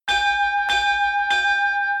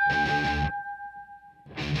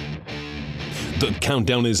The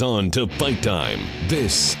countdown is on to fight time.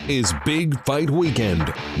 This is Big Fight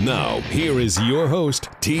Weekend. Now, here is your host,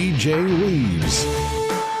 TJ Reeves.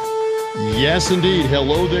 Yes, indeed.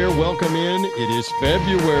 Hello there. Welcome in. It is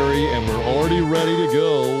February, and we're already ready to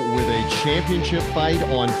go with a championship fight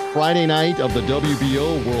on Friday night of the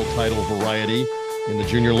WBO World Title Variety in the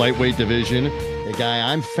junior lightweight division. A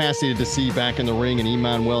guy I'm fascinated to see back in the ring in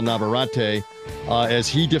Emmanuel Navarrete as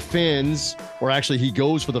he defends, or actually he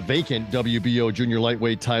goes for the vacant WBO junior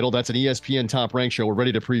lightweight title. That's an ESPN Top Rank show. We're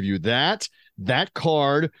ready to preview that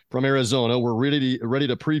card from Arizona. We're ready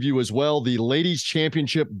to preview as well the ladies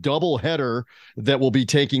championship doubleheader that will be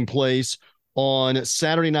taking place on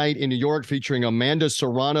Saturday night in New York, featuring Amanda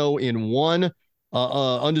Serrano in one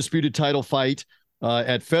undisputed title fight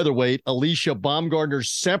at featherweight, Alicia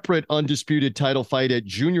Baumgartner's separate undisputed title fight at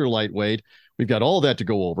junior lightweight. We've got all that to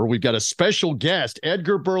go over. We've got a special guest,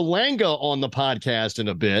 Edgar Berlanga, on the podcast in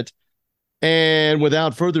a bit. And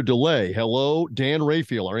without further delay, hello, Dan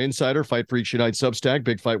Rafael, our insider, Fight Freaks Unite Substack,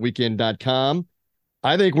 BigFightWeekend.com.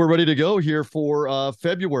 I think we're ready to go here for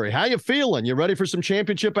February. How you feeling? You ready for some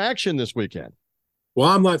championship action this weekend? Well,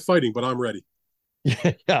 I'm not fighting, but I'm ready.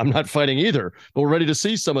 Yeah, I'm not fighting either, but we're ready to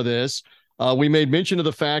see some of this. We made mention of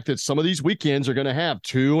the fact that some of these weekends are going to have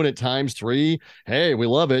 2 and at times 3. Hey, we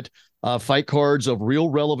love it. Fight cards of real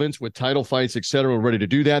relevance with title fights, etc. We're ready to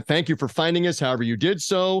do that. Thank you for finding us, however you did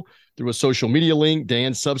so, through a social media link,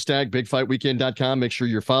 Dan's Substack, BigFightWeekend.com. Make sure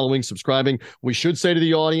you're following, subscribing. We should say to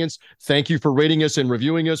the audience, thank you for rating us and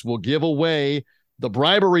reviewing us. We'll give away the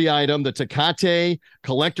bribery item, the Tecate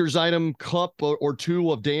collector's item cup or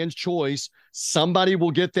 2 of Dan's choice. Somebody will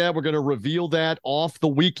get that. We're going to reveal that off the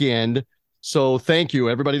weekend. So thank you.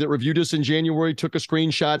 Everybody that reviewed us in January, took a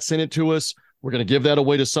screenshot, sent it to us. We're going to give that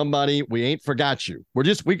away to somebody. We ain't forgot you. We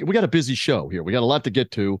got a busy show here. We got a lot to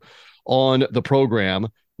get to on the program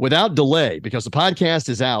without delay, because the podcast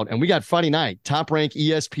is out and we got Friday night, Top Rank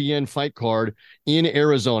ESPN fight card in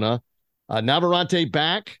Arizona. Navarrete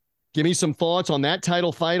back. Give me some thoughts on that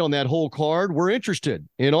title fight, on that whole card. We're interested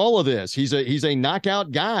in all of this. He's a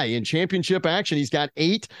knockout guy in championship action. He's got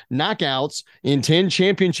 8 knockouts in 10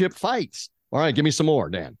 championship fights. All right, give me some more,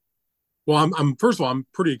 Dan. Well, first of all, I'm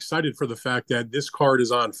pretty excited for the fact that this card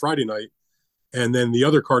is on Friday night, and then the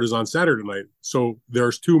other card is on Saturday night. So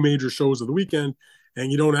there's 2 major shows of the weekend,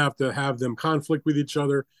 and you don't have to have them conflict with each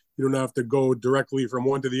other. You don't have to go directly from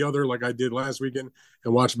one to the other like I did last weekend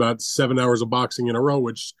and watch about 7 hours of boxing in a row,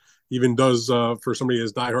 which even does for somebody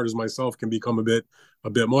as diehard as myself can become a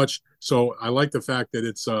bit much. So I like the fact that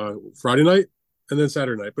it's Friday night and then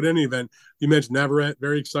Saturday night. But in any event, you mentioned Navarrete,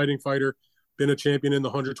 very exciting fighter, been a champion in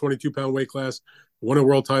the 122-pound weight class, won a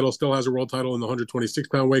world title, still has a world title in the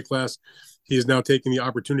 126-pound weight class. He is now taking the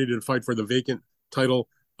opportunity to fight for the vacant title,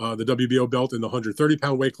 the WBO belt in the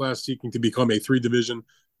 130-pound weight class, seeking to become a 3-division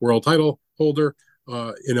world title holder.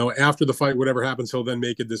 After the fight, whatever happens, he'll then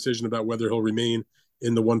make a decision about whether he'll remain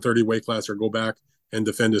in the 130 weight class or go back and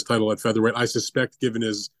defend his title at featherweight. I suspect, given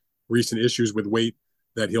his recent issues with weight,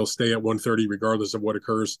 that he'll stay at 130 regardless of what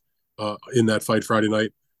occurs in that fight Friday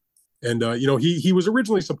night. And, he was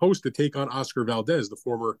originally supposed to take on Oscar Valdez, the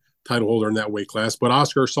former title holder in that weight class, but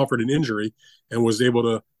Oscar suffered an injury and was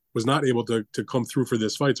not able to come through for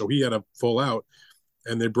this fight. So he had a full out,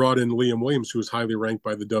 and they brought in Liam Williams, who is highly ranked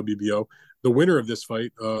by the WBO. The winner of this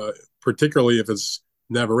fight, particularly if it's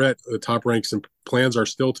Navarrete, the Top Ranks and plans are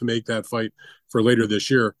still to make that fight for later this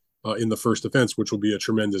year in the first defense, which will be a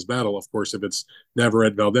tremendous battle. Of course, if it's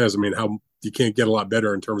Navarrete Valdez, I mean, you can't get a lot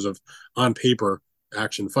better in terms of on paper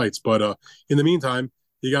action fights. But in the meantime,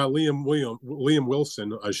 you got Liam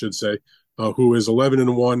Wilson, I should say, who is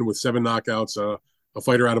 11-1 with 7 knockouts, a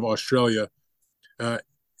fighter out of Australia. I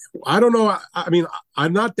don't know. I mean,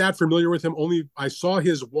 I'm not that familiar with him. Only I saw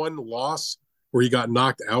his one loss where he got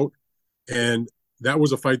knocked out, and that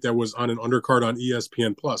was a fight that was on an undercard on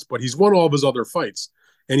ESPN Plus. But he's won all of his other fights,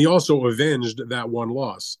 and he also avenged that one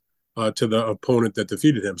loss to the opponent that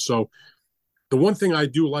defeated him. So the one thing I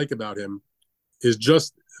do like about him is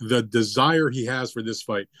just the desire he has for this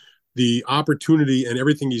fight, the opportunity and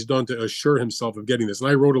everything he's done to assure himself of getting this. And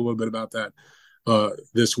I wrote a little bit about that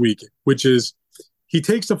this week, which is he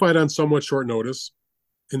takes the fight on somewhat short notice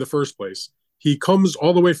in the first place. He comes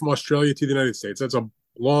all the way from Australia to the United States. That's a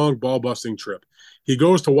long ball-busting trip. He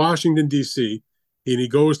goes to Washington, D.C., and he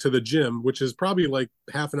goes to the gym, which is probably like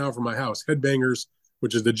half an hour from my house, Headbangers,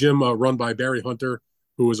 which is the gym run by Barry Hunter,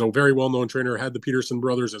 who is a very well-known trainer, had the Peterson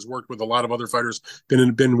brothers, has worked with a lot of other fighters,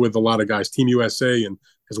 been with a lot of guys, Team USA, and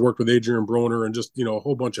has worked with Adrian Broner and just, a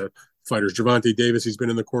whole bunch of fighters. Gervonta Davis, he's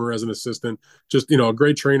been in the corner as an assistant. Just, a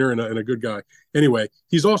great trainer and a good guy. Anyway,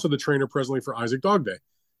 he's also the trainer presently for Isaac Dogboe.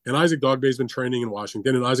 And Isaac Dogboe's been training in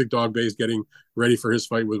Washington, and Isaac Dogboe is getting ready for his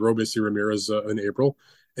fight with Robeisy Ramirez in April.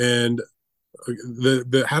 And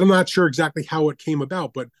I'm not sure exactly how it came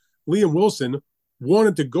about, but Liam Wilson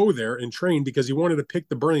wanted to go there and train because he wanted to pick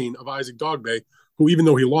the brain of Isaac Dogboe, who, even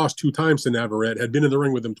though he lost 2 times to Navarrete, had been in the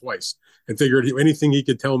ring with him twice, and figured anything he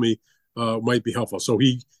could tell me might be helpful. So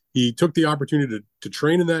he took the opportunity to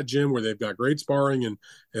train in that gym where they've got great sparring and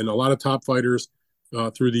a lot of top fighters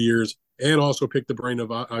through the years, and also picked the brain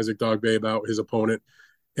of Isaac Dogboe about his opponent.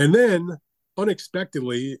 And then,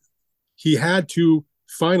 unexpectedly, he had to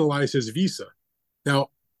finalize his visa.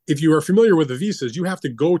 Now, if you are familiar with the visas, you have to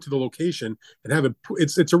go to the location and have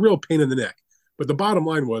it's a real pain in the neck. But the bottom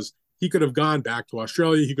line was he could have gone back to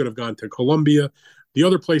Australia. He could have gone to Colombia. The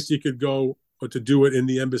other place he could go to do it in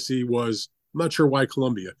the embassy was, I'm not sure why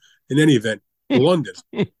Colombia. In any event, London.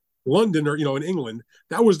 London, or in England,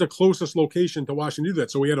 that was the closest location to Washington to do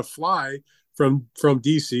that. So he had to fly from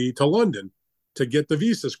DC to London to get the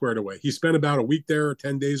visa squared away. He spent about a week there,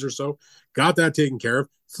 10 days or so, got that taken care of,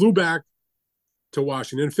 flew back to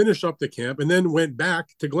Washington, finished up the camp, and then went back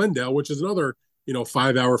to Glendale, which is another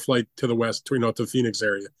 5-hour flight to the west, to Phoenix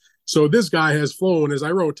area. So this guy has flown, as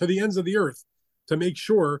I wrote, to the ends of the earth to make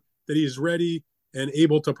sure that he's ready and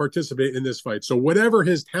able to participate in this fight. So whatever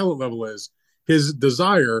his talent level is, his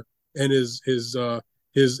desire and his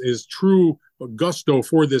true gusto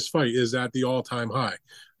for this fight is at the all-time high.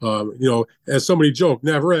 As somebody joked,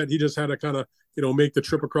 Navarrete, he just had to kind of make the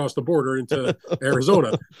trip across the border into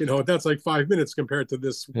Arizona. That's like 5 minutes compared to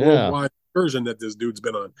this worldwide version that this dude's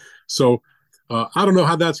been on. So I don't know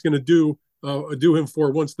how that's going to do him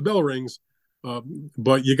for once the bell rings.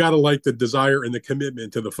 But you got to like the desire and the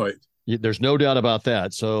commitment to the fight. There's no doubt about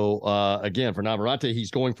that. So again, for Navarrete, he's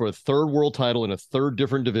going for a 3rd world title in a 3rd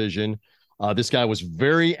different division. This guy was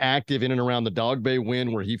very active in and around the Dogboe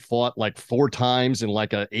win, where he fought like 4 times in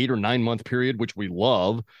like a 8 or 9 month period, which we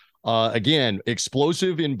love. Again,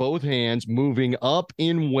 explosive in both hands, moving up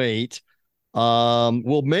in weight.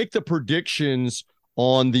 We'll make the predictions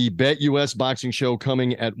on the Bet US Boxing Show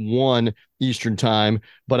coming at 1 Eastern time.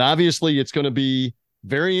 But obviously, it's going to be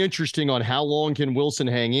very interesting on how long can Wilson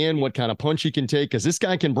hang in, what kind of punch he can take, because this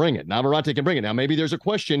guy can bring it. Navarrete can bring it. Now, maybe there's a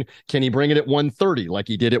question, can he bring it at 130 like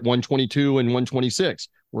he did at 122 and 126?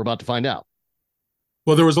 We're about to find out.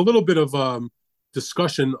 Well, there was a little bit of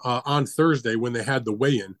discussion on Thursday when they had the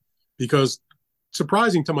weigh-in, because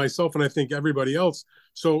surprising to myself and I think everybody else,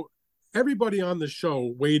 so everybody on the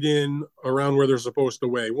show weighed in around where they're supposed to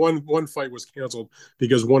weigh. One fight was canceled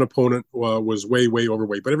because one opponent was way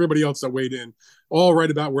overweight, but everybody else that weighed in all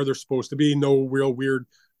right about where they're supposed to be. No real weird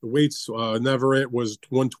weights. Navarrete was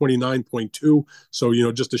 129.2,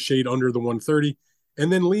 so just a shade under the 130.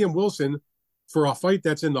 And then Liam Wilson, for a fight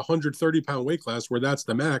that's in the 130-pound weight class, where that's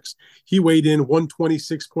the max, he weighed in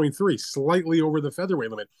 126.3, slightly over the featherweight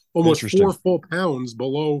limit, almost 4 full pounds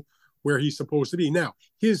below where he's supposed to be. Now,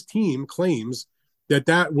 his team claims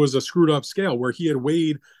that was a screwed up scale, where he had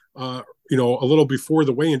weighed, a little before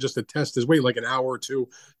the weigh-in just to test his weight, like an hour or two,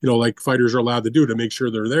 like fighters are allowed to do to make sure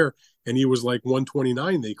they're there. And he was like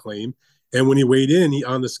 129, they claim. And when he weighed in,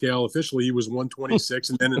 on the scale officially, he was 126.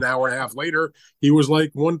 And then an hour and a half later, he was like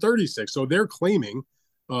 136. So they're claiming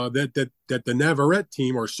that the Navarrete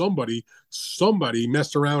team or somebody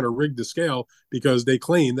messed around or rigged the scale, because they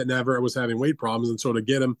claim that Navarrete was having weight problems, and so to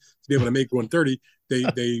get him to be able to make 130,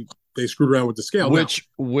 they screwed around with the scale.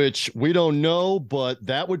 Which we don't know, but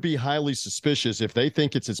that would be highly suspicious if they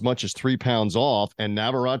think it's as much as 3 pounds off. And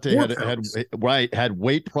Navarrete had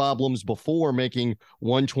weight problems before making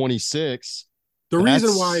 126. The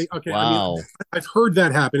reason why, wow. I've heard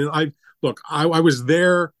that happen, and I was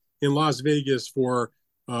there in Las Vegas for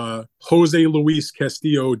Jose Luis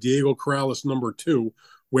Castillo, Diego Corrales #2,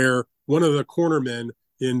 where one of the cornermen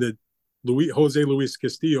in the Jose Luis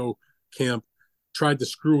Castillo camp tried to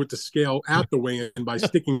screw with the scale at the weigh-in by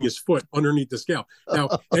sticking his foot underneath the scale. Now,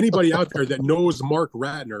 anybody out there that knows Mark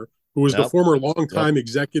Ratner, who was the former longtime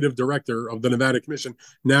executive director of the Nevada Commission,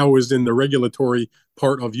 now is in the regulatory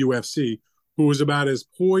part of UFC, who was about as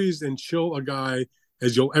poised and chill a guy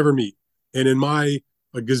as you'll ever meet. And in my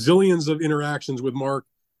gazillions of interactions with Mark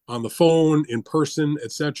on the phone, in person,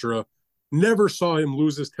 etc., never saw him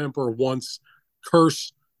lose his temper once,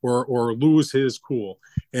 curse, or lose his cool.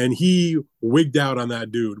 And he wigged out on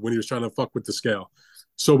that dude when he was trying to fuck with the scale.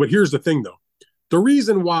 So, but here's the thing, though. The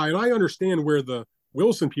reason why, and I understand where the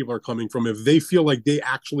Wilson people are coming from, if they feel like they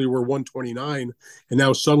actually were 129 and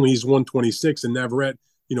now suddenly he's 126 and Navarrete,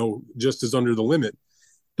 just is under the limit.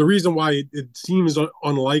 The reason why it seems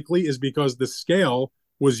unlikely is because the scale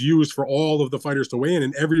was used for all of the fighters to weigh in,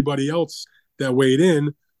 and everybody else that weighed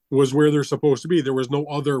in was where they're supposed to be. There was no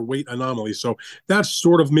other weight anomaly. So that's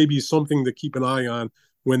sort of maybe something to keep an eye on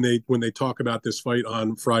when they talk about this fight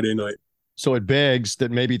on Friday night. So it begs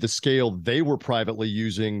that maybe the scale they were privately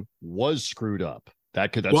using was screwed up.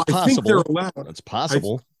 That's well, possible. I think they're allowed. That's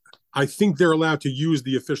possible. I think they're allowed to use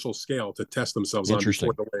the official scale to test themselves on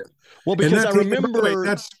before the weigh-in. Well, because I remember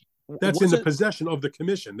that's in the possession of the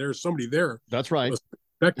commission. There's somebody there. That's right.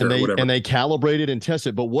 And they calibrated and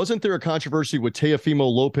tested. But wasn't there a controversy with Teofimo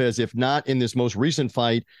Lopez, if not in this most recent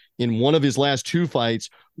fight, in one of his last two fights,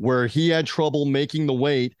 where he had trouble making the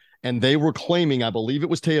weight? And they were claiming, I believe it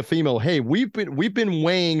was Teofimo, hey, we've been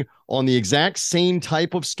weighing on the exact same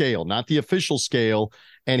type of scale, not the official scale,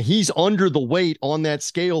 and he's under the weight on that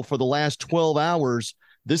scale for the last 12 hours.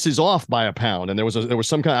 This is off by a pound. And there was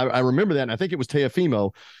some kind. I remember that, and I think it was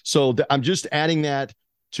Teofimo. So I'm just adding that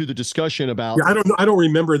to the discussion about. Yeah, I don't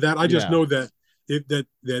remember that. I just know that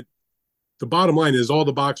that the bottom line is all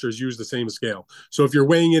the boxers use the same scale. So if you're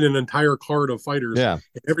weighing in an entire card of fighters,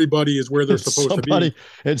 everybody is where they're supposed to be.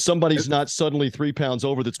 And somebody's not suddenly 3 pounds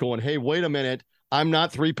over that's going, hey, wait a minute, I'm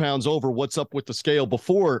not 3 pounds over. What's up with the scale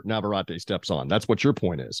before Navarrete steps on? That's what your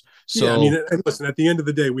point is. So, yeah, I mean, and listen, at the end of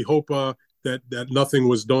the day, we hope that nothing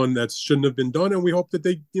was done that shouldn't have been done. And we hope that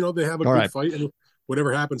they have a good fight, and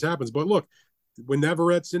whatever happens, happens. But look, when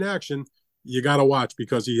Navarrete's in action, you got to watch,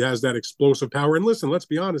 because he has that explosive power. And listen, let's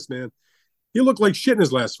be honest, man. He looked like shit in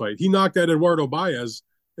his last fight. He knocked out Eduardo Baez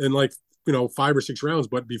in 5 or 6 rounds.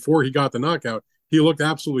 But before he got the knockout, he looked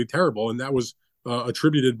absolutely terrible. And that was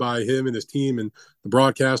attributed by him and his team and the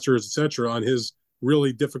broadcasters, etc., on his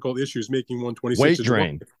really difficult issues making 126.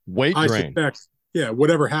 Weight drain. Suspect,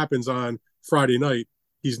 whatever happens on Friday night,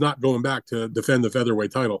 he's not going back to defend the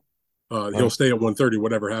featherweight title. He'll stay at 130,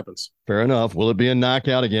 whatever happens. Fair enough. Will it be a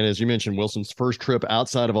knockout again? As you mentioned, Wilson's first trip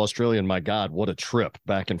outside of Australia. And my God, what a trip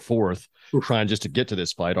back and forth trying just to get to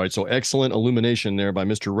this fight. All right. So excellent illumination there by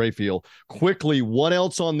Mr. Rayfield. Quickly, what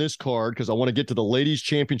else on this card? Because I want to get to the ladies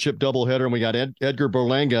championship doubleheader. And we got Edgar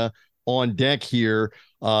Berlanga on deck here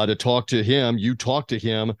to talk to him. You talked to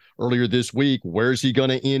him earlier this week. Where's he going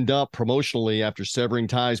to end up promotionally after severing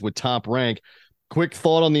ties with Top Rank? Quick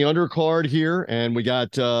thought on the undercard here, and we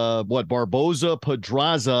got Barboza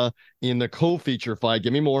Pedraza in the co-feature fight.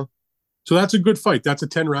 Give me more. So that's a good fight. That's a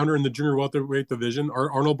 10-rounder in the junior welterweight division.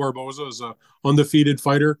 Arnold Barboza is a undefeated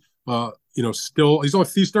fighter. Still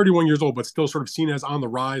he's 31 years old, but still sort of seen as on the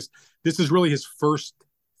rise. This is really his first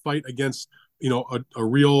fight against a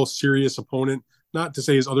real serious opponent. Not to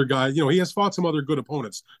say his other guy, he has fought some other good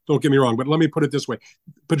opponents. Don't get me wrong, but let me put it this way: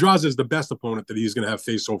 Pedraza is the best opponent that he's going to have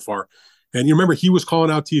faced so far. And you remember he was calling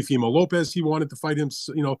out Teofimo Lopez. He wanted to fight him,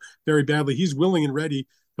 very badly. He's willing and ready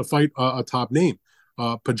to fight a top name.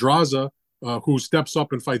 Pedraza, who steps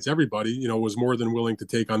up and fights everybody, was more than willing to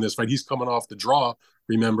take on this fight. He's coming off the draw,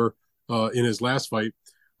 remember, in his last fight.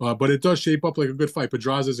 But it does shape up like a good fight.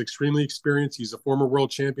 Pedraza is extremely experienced. He's a former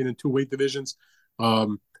world champion in 2 weight divisions.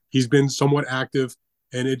 He's been somewhat active,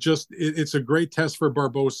 and it's a great test for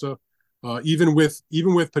Barboza. Even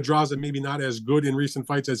with Pedraza maybe not as good in recent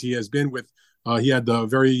fights as he has been with, he had the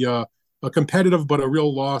very a competitive but a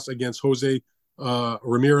real loss against Jose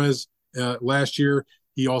Ramirez last year.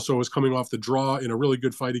 He also was coming off the draw in a really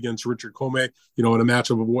good fight against Richard Comey, in a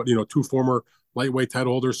matchup of 2 former lightweight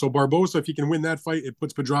title holders. So Barboza, if he can win that fight, it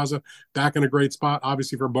puts Pedraza back in a great spot.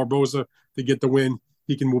 Obviously, for Barboza to get the win,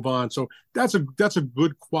 he can move on. So that's a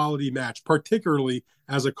good quality match, particularly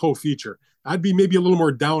as a co-feature. I'd be maybe a little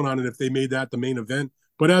more down on it if they made that the main event,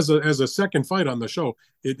 but as a second fight on the show,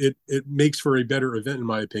 it makes for a better event in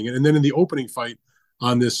my opinion. And then in the opening fight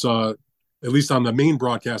on this, at least on the main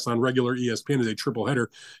broadcast on regular ESPN, as a triple header,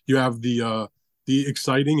 you have the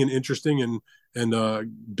exciting and interesting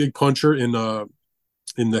and big puncher in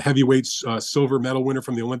the heavyweights, silver medal winner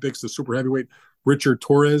from the Olympics, the super heavyweight Richard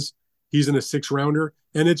Torres. He's in a 6-rounder,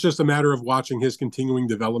 and it's just a matter of watching his continuing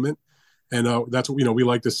development. And that's what we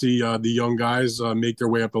like to see the young guys make their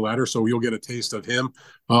way up the ladder. So you'll get a taste of him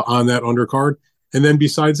on that undercard. And then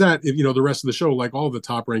besides that, the rest of the show, like all the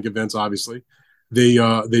Top Rank events, obviously,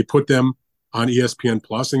 they put them on ESPN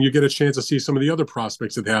Plus, and you get a chance to see some of the other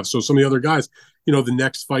prospects that they have. So some of the other guys, the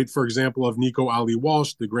next fight, for example, of Nico Ali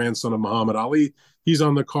Walsh, the grandson of Muhammad Ali, he's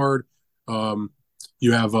on the card.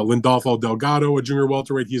 You have Lindolfo Delgado, a junior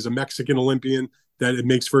welterweight. He's a Mexican Olympian. That it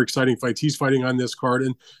makes for exciting fights. He's fighting on this card,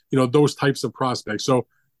 and those types of prospects. So,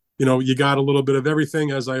 you got a little bit of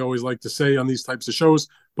everything, as I always like to say on these types of shows.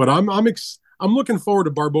 But I'm looking forward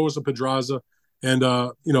to Barboza Pedraza, And,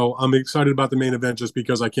 I'm excited about the main event just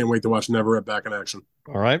because I can't wait to watch Navarrete back in action.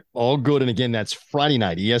 All right. All good. And again, that's Friday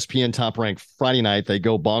night. ESPN Top Rank Friday night. They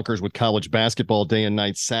go bonkers with college basketball day and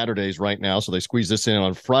night Saturdays right now. So they squeeze this in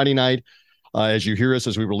on Friday night. As you hear us,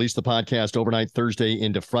 as we release the podcast overnight Thursday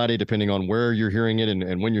into Friday, depending on where you're hearing it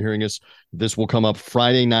and when you're hearing us, this will come up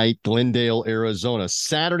Friday night, Glendale, Arizona.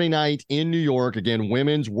 Saturday night in New York, again,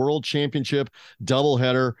 Women's World Championship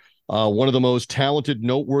doubleheader. One of the most talented,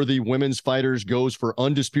 noteworthy women's fighters goes for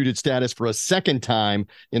undisputed status for a second time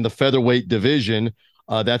in the featherweight division.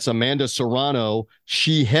 That's Amanda Serrano.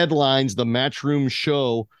 She headlines the Matchroom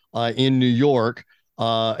show in New York.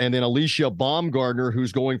 And then Alicia Baumgardner,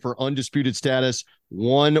 who's going for undisputed status,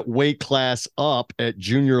 one weight class up at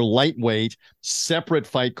junior lightweight, separate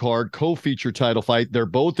fight card, co-feature title fight. They're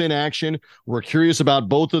both in action. We're curious about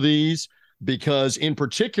both of these because, in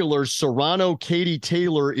particular, Serrano-Katie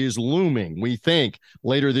Taylor is looming, we think,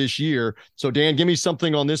 later this year. So, Dan, give me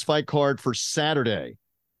something on this fight card for Saturday.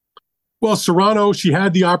 Well, Serrano, she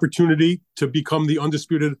had the opportunity to become the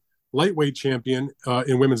undisputed lightweight champion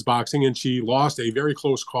in women's boxing, and she lost a very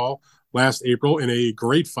close call last April in a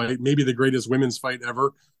great fight, maybe the greatest women's fight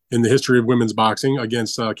ever in the history of women's boxing,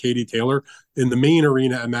 against Katie Taylor in the main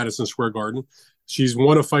arena at Madison Square Garden. She's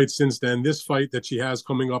won a fight since then. This fight that she has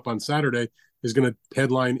coming up on Saturday is going to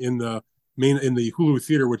headline in the Hulu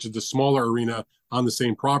Theater, which is the smaller arena on the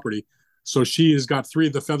same property. So she has got 3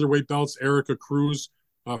 of the featherweight belts. Erica Cruz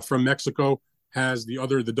from Mexico has the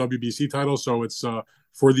WBC title. So it's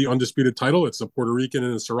for the undisputed title. It's a Puerto Rican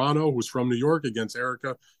and a Serrano, who's from New York, against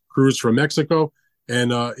Erica Cruz from Mexico.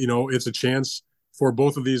 And, it's a chance for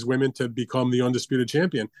both of these women to become the undisputed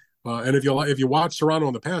champion. And if you watch Serrano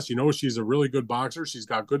in the past, she's a really good boxer. She's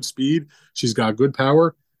got good speed. She's got good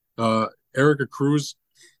power. Erica Cruz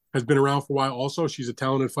has been around for a while also. She's a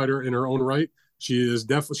talented fighter in her own right. She's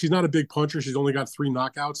not a big puncher. She's only got 3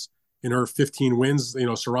 knockouts in her 15 wins.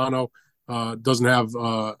 Serrano doesn't have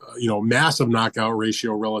massive knockout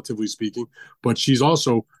ratio, relatively speaking, but she's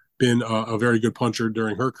also been a very good puncher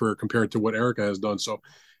during her career compared to what Erica has done. So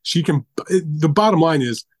she can. The bottom line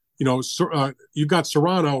is, you've got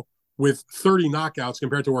Serrano with 30 knockouts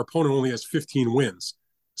compared to her opponent only has 15 wins.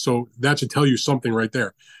 So that should tell you something right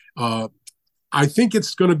there. I think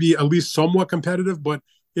it's going to be at least somewhat competitive, but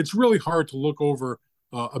it's really hard to look over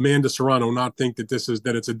Amanda Serrano and not think that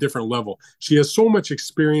it's a different level. She has so much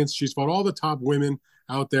experience. She's fought all the top women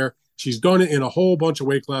out there. She's done it in a whole bunch of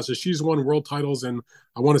weight classes. She's won world titles in,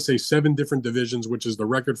 I want to say, 7 different divisions, which is the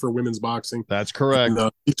record for women's boxing. That's correct.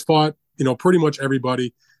 And, she's fought, pretty much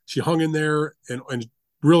everybody. She hung in there and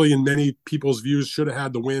really, in many people's views, should have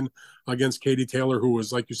had the win against Katie Taylor, who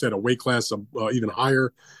was, like you said, a weight class even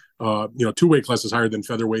higher, 2 weight classes higher than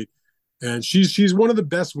featherweight. And she's one of the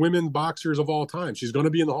best women boxers of all time. She's going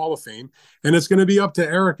to be in the Hall of Fame. And it's going to be up to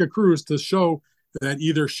Erica Cruz to show that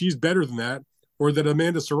either she's better than that or that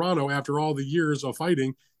Amanda Serrano, after all the years of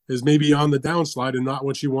fighting, is maybe on the downslide and not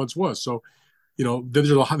what she once was. So,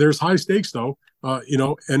 there's high stakes, though,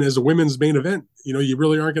 and as a women's main event, you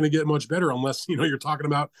really aren't going to get much better unless, you're talking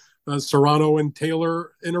about Serrano and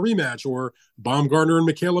Taylor in a rematch, or Baumgardner and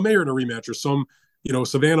Michaela Mayer in a rematch, or some,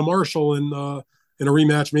 Savannah Marshall in a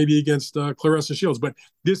rematch, maybe against Claressa Shields. But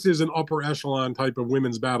this is an upper echelon type of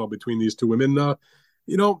women's battle between these two women.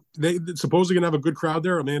 They supposedly going to have a good crowd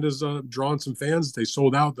there. Amanda's drawing some fans. They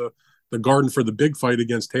sold out the Garden for the big fight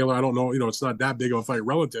against Taylor. I don't know, it's not that big of a fight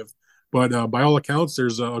relative, but by all accounts,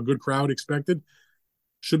 there's a good crowd expected.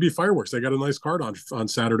 Should be fireworks. They got a nice card on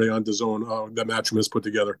Saturday on DAZN that Matchroom has put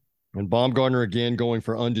together. And Baumgardner again going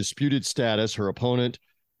for undisputed status. Her opponent,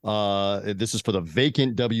 this is for the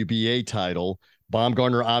vacant WBA title.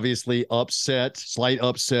 Baumgardner obviously slight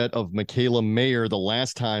upset of Michaela Mayer the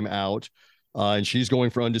last time out, and she's going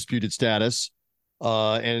for undisputed status.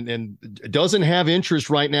 And doesn't have interest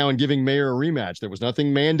right now in giving Mayer a rematch. There was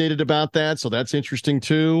nothing mandated about that, so that's interesting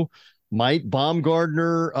too. Might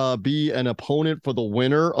Baumgardner be an opponent for the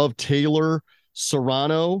winner of Taylor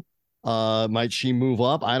Serrano? Might she move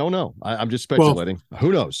up? I don't know. I'm just speculating. Well,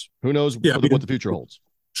 who knows? Who knows what the future holds?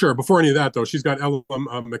 Sure. Before any of that, though, she's got Ella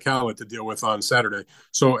McCallum to deal with on Saturday.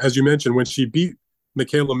 So, as you mentioned, when she beat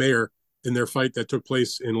Michaela Mayer in their fight that took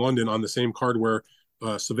place in London on the same card where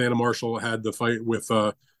Savannah Marshall had the fight with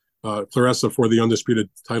Claressa for the undisputed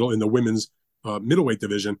title in the women's middleweight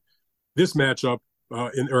division, this matchup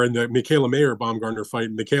in the Michaela Mayer Baumgardner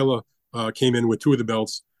fight, Michaela came in with 2 of the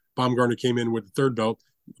belts. Baumgardner came in with the 3rd belt.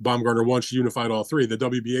 Baumgardner won. She unified all 3. The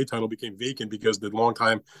WBA title became vacant because the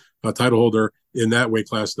longtime title holder in that weight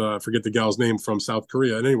class, forget the gal's name, from South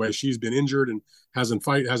Korea. And anyway, she's been injured and hasn't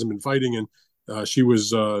been fighting. And she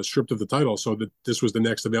was stripped of the title, so that this was the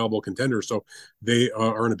next available contender. So they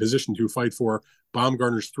are in a position to fight for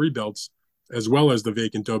Baumgartner's 3 belts as well as the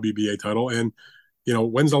vacant WBA title. And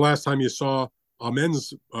when's the last time you saw a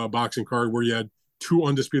men's boxing card where you had 2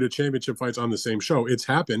 undisputed championship fights on the same show? It's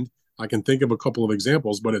happened. I can think of a couple of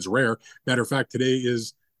examples, but it's rare. Matter of fact, today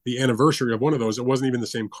is the anniversary of one of those. It wasn't even the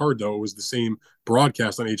same card, though. It was the same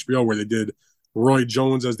broadcast on HBO where they did Roy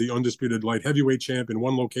Jones as the undisputed light heavyweight champ in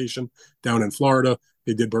one location down in Florida.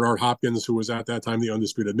 They did Bernard Hopkins, who was at that time the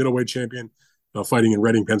undisputed middleweight champion, fighting in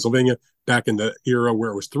Reading, Pennsylvania, back in the era where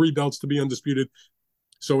it was 3 belts to be undisputed.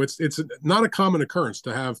 So it's not a common occurrence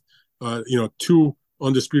to have 2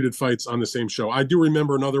 undisputed fights on the same show. I do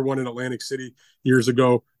remember another one in Atlantic City years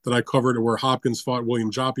ago that I covered where Hopkins fought William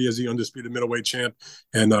Joppy as the undisputed middleweight champ,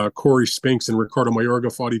 and Corey Spinks and Ricardo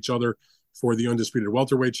Mayorga fought each other for the undisputed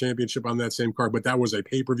welterweight championship on that same card. But that was a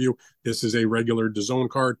pay-per-view. This is a regular DAZN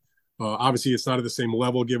card. Obviously, it's not at the same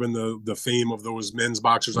level given the fame of those men's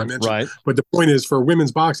boxers I mentioned. Right. But the point is, for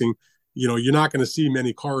women's boxing, you're not going to see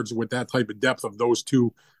many cards with that type of depth of those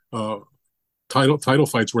 2 title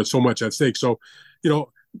fights with so much at stake. So,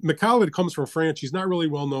 McCallum comes from France. She's not really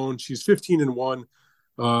well known. She's 15-1.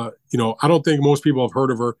 I don't think most people have heard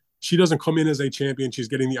of her. She doesn't come in as a champion. She's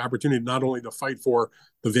getting the opportunity not only to fight for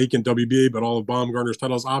the vacant WBA, but all of Baumgartner's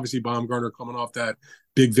titles. Obviously, Baumgartner coming off that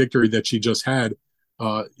big victory that she just had,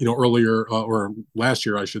 earlier or last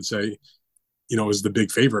year, I should say, is the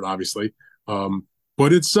big favorite, obviously.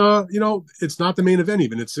 But it's, it's not the main event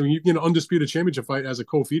even. It's, undisputed championship fight as a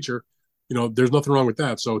co-feature. There's nothing wrong with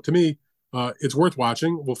that. So to me, it's worth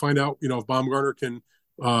watching. We'll find out, if Baumgartner can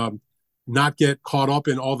not get caught up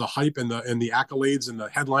in all the hype and the accolades and the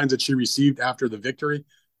headlines that she received after the victory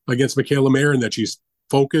against Mikaela Mayer, and that she's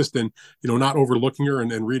focused and, not overlooking her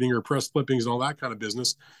and reading her press clippings and all that kind of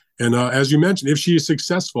business. And as you mentioned, if she is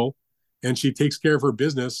successful and she takes care of her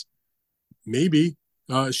business, maybe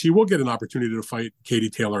she will get an opportunity to fight Katie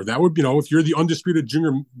Taylor. That would, if you're the undisputed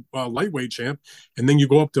junior lightweight champ, and then you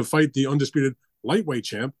go up to fight the undisputed lightweight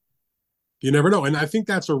champ, you never know. And I think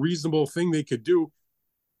that's a reasonable thing they could do.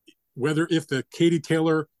 Whether if the Katie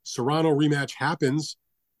Taylor Serrano rematch happens,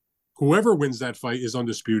 whoever wins that fight is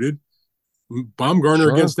undisputed. Baumgartner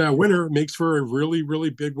against that winner makes for a really, really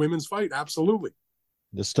big women's fight. Absolutely.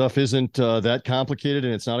 This stuff isn't that complicated,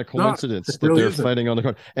 and it's not a coincidence that really they're fighting on the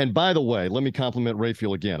card. And by the way, let me compliment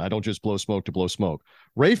Rafael again. I don't just blow smoke to blow smoke.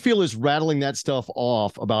 Rafael is rattling that stuff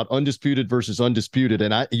off about undisputed versus undisputed,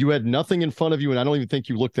 and you had nothing in front of you, and I don't even think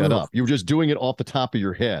you looked that up. You were just doing it off the top of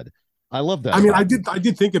your head. I love that. I mean, I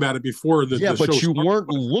did think about it before the but show you weren't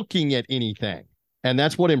looking at anything. And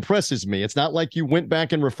that's what impresses me. It's not like you went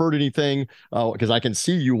back and referred anything, because I can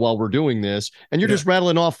see you while we're doing this, and you're just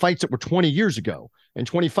rattling off fights that were 20 years ago and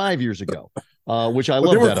 25 years ago, which I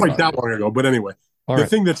love. They weren't quite that long ago, but anyway. All the right.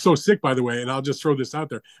 thing that's so sick, by the way, and I'll just throw this out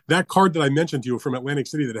there, that card that I mentioned to you from Atlantic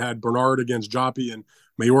City that had Bernard against Joppy and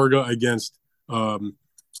Mayorga against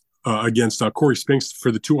Corey Spinks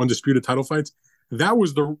for the 2 undisputed title fights, that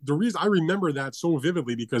was the reason I remember that so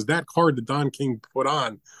vividly, because that card that Don King put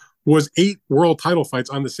on was 8 world title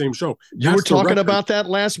fights on the same show. You were talking about that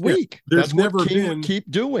last week. There's never been keep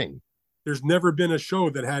doing. There's never been a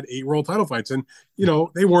show that had 8 world title fights, and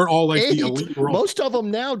they weren't all like 8. The elite world. Most of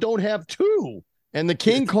them now don't have 2, and the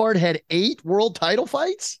King card had 8 world title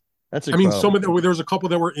fights. That's incredible. Some of them, there was a couple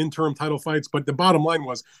that were interim title fights, but the bottom line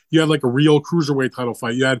was you had like a real cruiserweight title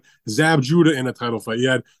fight. You had Zab Judah in a title fight. You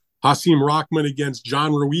had Hasim Rahman against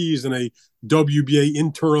John Ruiz in a WBA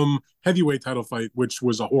interim heavyweight title fight, which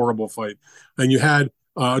was a horrible fight. And you had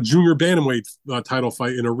a junior bantamweight title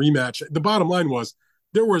fight in a rematch. The bottom line was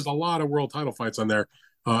there was a lot of world title fights on there.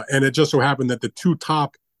 And it just so happened that the 2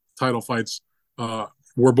 top title fights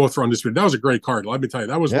were both for undisputed. That was a great card. Let me tell you,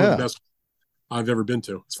 that was one of the best I've ever been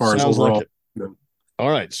to as far as overall. Like all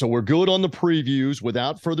right, so we're good on the previews.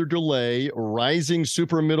 Without further delay, rising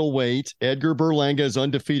super middleweight Edgar Berlanga is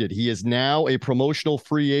undefeated. He is now a promotional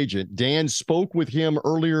free agent. Dan spoke with him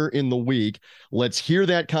earlier in the week. Let's hear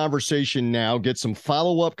that conversation now, get some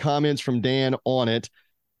follow-up comments from Dan on it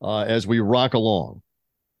as we rock along.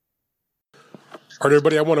 All right,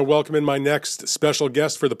 everybody, I want to welcome in my next special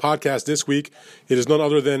guest for the podcast this week. It is none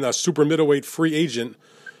other than a super middleweight free agent,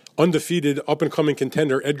 undefeated up-and-coming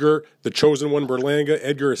contender, Edgar, the chosen one, Berlanga.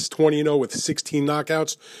 Edgar is 20-0 with 16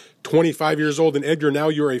 knockouts, 25 years old. And Edgar, now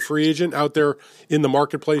you're a free agent out there in the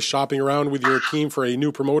marketplace shopping around with your team for a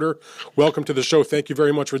new promoter. Welcome to the show. Thank you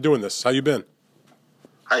very much for doing this. How you been?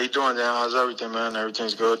 How you doing, Dan? How's everything, man?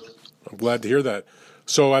 Everything's good. I'm glad to hear that.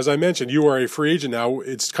 So as I mentioned, you are a free agent now.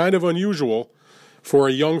 It's kind of unusual for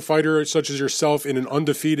a young fighter such as yourself in an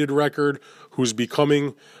undefeated record who's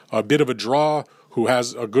becoming a bit of a draw, who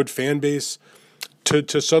has a good fan base,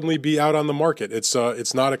 to suddenly be out on the market. It's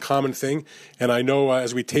not a common thing. And I know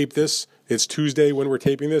as we tape this, it's Tuesday when we're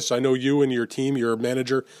taping this. I know you and your team, your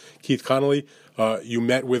manager, Keith Connolly, you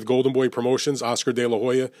met with Golden Boy Promotions, Oscar De La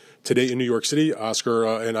Hoya, today in New York City. Oscar,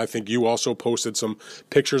 and I think you also posted some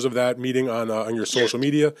pictures of that meeting on your social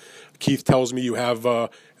media. Keith tells me you have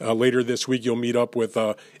later this week you'll meet up with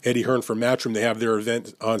Eddie Hearn from Matchroom. They have their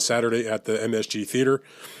event on Saturday at the MSG Theater.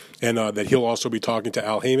 And that he'll also be talking to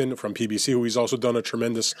Al Heyman from PBC, who he's also done a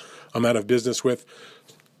tremendous amount of business with.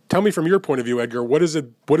 Tell me from your point of view, Edgar, what is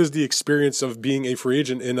the experience of being a free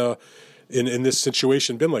agent in this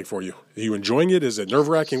situation been like for you? Are you enjoying it? Is it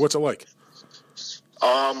nerve-wracking? What's it like?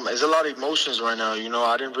 There's a lot of emotions right now.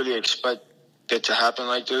 I didn't really expect it to happen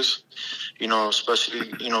like this,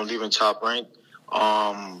 especially, leaving Top Rank.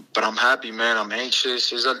 But I'm happy, man. I'm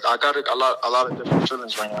anxious. I got a lot of different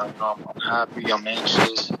feelings right now. I'm happy. I'm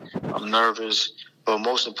anxious. I'm nervous. But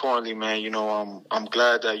most importantly, man, I'm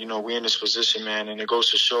glad that, we're in this position, man. And it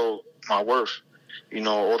goes to show my worth.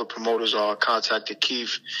 All the promoters are contacted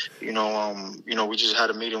Keith. We just had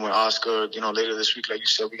a meeting with Oscar, later this week. Like you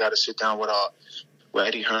said, we got to sit down with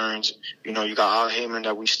Eddie Hearns. You got Al Heyman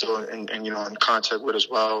that we still in contact with as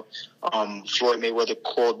well. Floyd Mayweather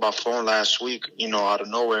called by phone last week, out of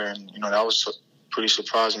nowhere. And, that was pretty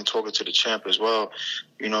surprising, talking to the champ as well.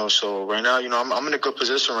 So right now, I'm in a good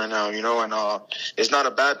position right now, and it's not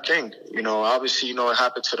a bad thing. Obviously, it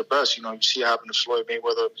happened to the best. You see it happen to Floyd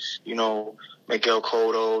Mayweather, Miguel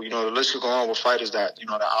Cotto, the list could go on with fighters that,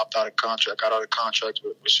 that opt out of contract, got out of contract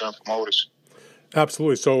with certain promoters.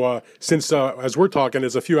 Absolutely. So since as we're talking,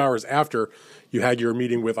 it's a few hours after you had your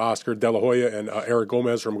meeting with Oscar De La Hoya and Eric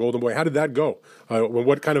Gomez from Golden Boy, how did that go?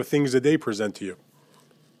 What kind of things did they present to you?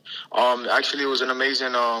 Actually, it was an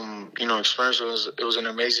amazing, experience. It was an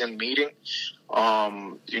amazing meeting.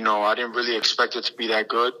 I didn't really expect it to be that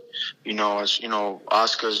good.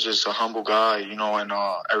 Oscar's just a humble guy, and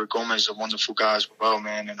Eric Gomez is a wonderful guy as well,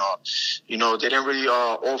 man. And, they didn't really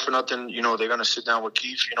offer nothing. They're going to sit down with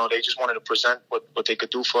Keith. They just wanted to present what they could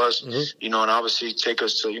do for us, and obviously take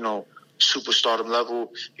us to, superstardom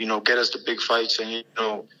level, get us the big fights and,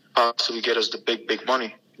 possibly get us the big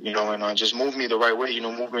money. And just move me the right way,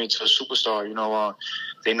 move me into a superstar.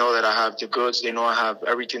 They know that I have the goods. They know I have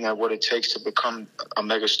everything what it takes to become a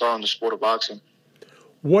mega star in the sport of boxing.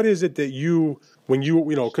 What is it that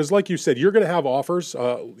because like you said, you're going to have offers.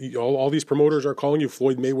 All these promoters are calling you,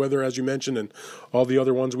 Floyd Mayweather, as you mentioned, and all the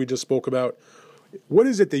other ones we just spoke about. What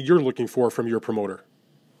is it that you're looking for from your promoter?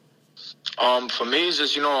 For me, it's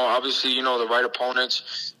just, obviously, the right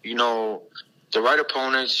opponents,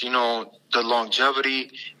 the longevity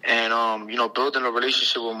and, building a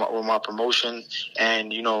relationship with my promotion and,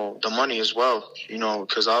 the money as well,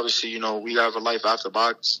 because obviously, we have a life after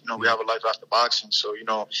boxing, we have a life after boxing. So,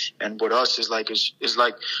 and with us, it's like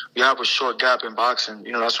we have a short gap in boxing.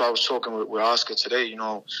 That's why I was talking with Oscar today.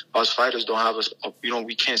 Us fighters don't have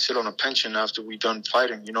we can't sit on a pension after we done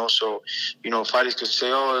fighting, so, fighters could say,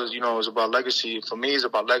 it's about legacy. For me, it's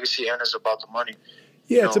about legacy and it's about the money.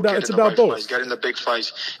 Yeah, it's about both. Fights, getting the big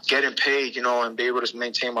fights, getting paid, and be able to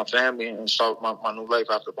maintain my family and start my new life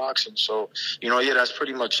after boxing. So, that's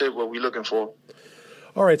pretty much it, what we're looking for.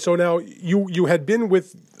 All right, so now you had been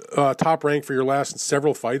with Top Rank for your last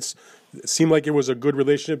several fights. It seemed like it was a good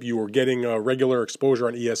relationship. You were getting regular exposure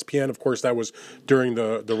on ESPN. Of course, that was during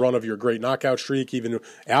the run of your great knockout streak. Even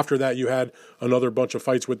after that, you had another bunch of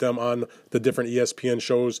fights with them on the different ESPN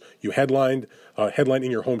shows. You headlined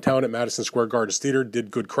in your hometown at Madison Square Garden Theater,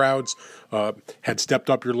 did good crowds, had stepped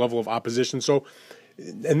up your level of opposition. So,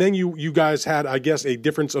 and then you guys had, I guess, a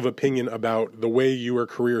difference of opinion about the way your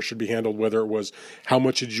career should be handled, whether it was how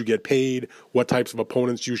much did you get paid, what types of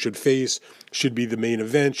opponents you should face, should be the main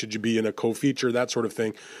event, should you be in a co-feature, that sort of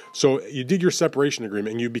thing. So you did your separation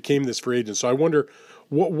agreement and you became this free agent. So I wonder,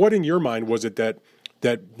 what in your mind was it that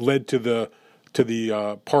led to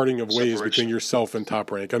the parting of ways between yourself and Top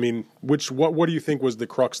Rank? I mean, what do you think was the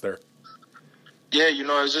crux there? Yeah,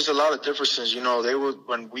 it's just a lot of differences. They were,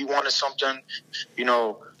 when we wanted something, we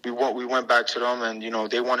went back to them and,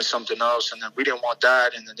 they wanted something else and then we didn't want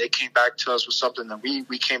that. And then they came back to us with something that we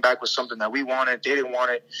came back with something that we wanted. They didn't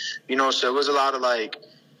want it, so it was a lot of like,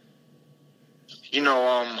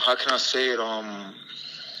 how can I say it?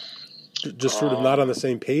 Just sort of not on the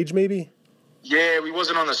same page, maybe? Yeah, we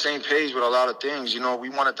wasn't on the same page with a lot of things. We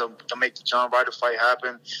wanted to make the John Ryder fight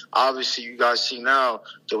happen. Obviously, you guys see now,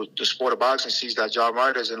 the sport of boxing sees that John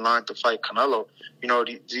Ryder is in line to fight Canelo.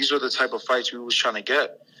 These are the type of fights we was trying to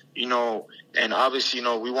get. you know, and obviously, you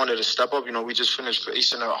know, we wanted to step up. You know, we just finished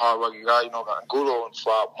facing a hard-working guy, you know, Angulo, and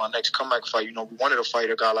for my next comeback fight, you know, we wanted to fight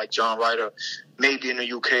a guy like John Ryder, maybe in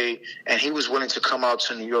the UK, and he was willing to come out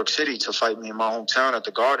to New York City to fight me in my hometown at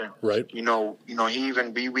the Garden. Right. You know, he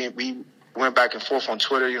even we went back and forth on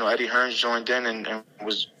Twitter. You know, Eddie Hearns joined in and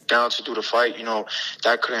was down to do the fight. You know,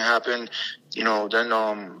 that couldn't happen. You know, then,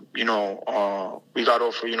 we got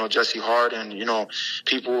offered, you know, Jesse Hart, and, you know,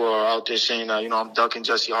 people are out there saying that, you know, I'm ducking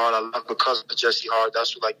Jesse Hart. I love because of Jesse Hart.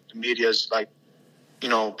 That's what, like, the media's, like, you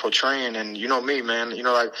know, portraying. And, you know, me, man, you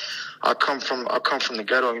know, like, I come from the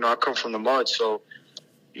ghetto, you know, I come from the mud. So,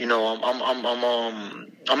 you know,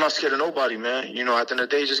 I'm not scared of nobody, man. You know, at the end of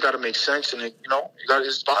the day, you just got to make sense. And, you know,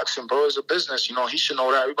 it's boxing, bro. It's a business. You know, he should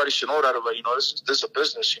know that. Everybody should know that already. You know, this is a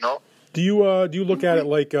business, you know. Do you look at it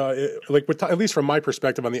like with, at least from my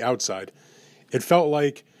perspective on the outside, it felt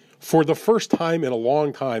like for the first time in a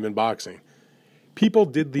long time in boxing, people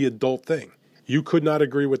did the adult thing. You could not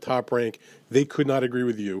agree with Top Rank. They could not agree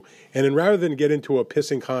with you. And then rather than get into a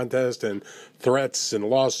pissing contest and threats and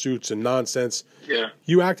lawsuits and nonsense,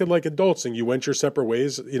 you acted like adults and you went your separate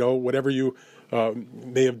ways. You know, whatever you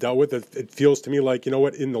may have dealt with, it feels to me like, you know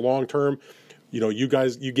what, in the long term, you know, you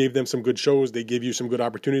gave them some good shows. They gave you some good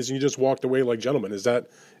opportunities, and you just walked away like gentlemen. Am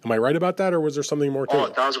I right about that, or was there something more to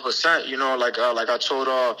it? 1,000%. You know, like I told,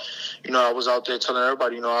 you know, I was out there telling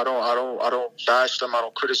everybody, you know, I don't bash them, I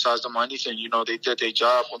don't criticize them or anything. You know, they did their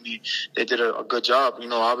job with me. They did a good job. You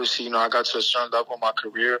know, obviously, you know, I got to a certain level in my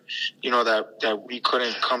career, you know, that we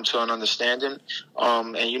couldn't come to an understanding.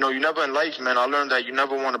 And you know, you never in life, man. I learned that you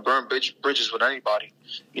never want to burn bridges with anybody.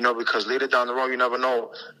 You know, because later down the road, you never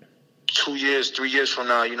know. 2 years, 3 years from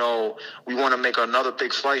now, you know, we want to make another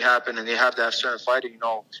big fight happen, and they have that certain fighter, you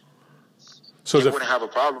know, so they wouldn't have a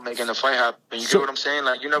problem making the fight happen. You get what I'm saying?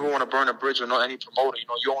 Like, you never want to burn a bridge with any promoter. You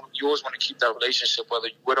know, you always want to keep that relationship, whether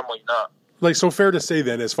you're with them or you're not. Like, so fair to say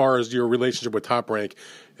then, as far as your relationship with Top Rank,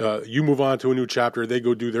 you move on to a new chapter, they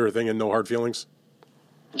go do their thing, and no hard feelings?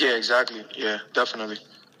 Yeah, exactly. Yeah, definitely.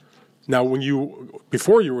 Now,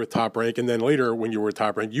 before you were with Top Rank, and then later when you were with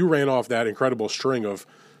Top Rank, you ran off that incredible string of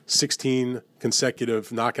 16 consecutive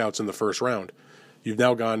knockouts in the first round. You've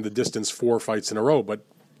now gone the distance 4 fights in a row, but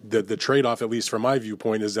the trade-off, at least from my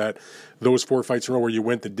viewpoint, is that those 4 fights in a row where you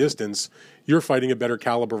went the distance, you're fighting a better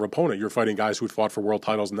caliber of opponent. You're fighting guys who fought for world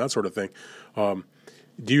titles and that sort of thing.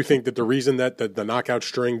 Do you think that the reason that the knockout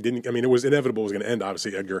string didn't, I mean, it was inevitable it was going to end,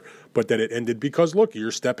 obviously, Edgar, but that it ended because, look,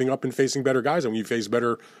 you're stepping up and facing better guys, and when you face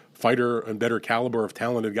better fighter and better caliber of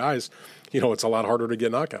talented guys, you know, it's a lot harder to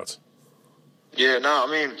get knockouts. Yeah, no, I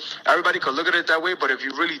mean, everybody could look at it that way, but if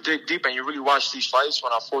you really dig deep and you really watch these fights,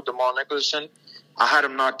 when I fought Demar Nicholson, I had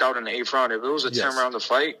him knocked out in the 8th round. If it was a 10-rounder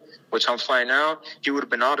fight, which I'm fighting now, he would have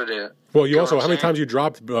been out of there. Well, you also, how many times you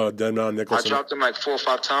dropped Demar Nicholson? I dropped him like 4 or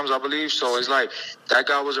 5 times, I believe. So it's like that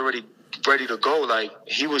guy was already ready to go. Like,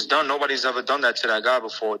 he was done. Nobody's ever done that to that guy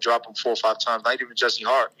before. Drop him 4 or 5 times. Not even Jesse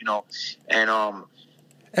Hart, you know. And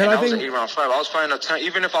that was an 8-round fight. I was fighting a 10.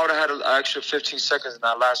 Even if I would have had an extra 15 seconds in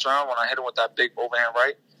that last round when I hit him with that big overhand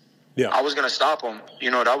right, I was going to stop him.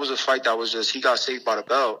 You know, that was a fight that was just, he got saved by the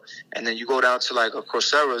bell. And then you go down to like a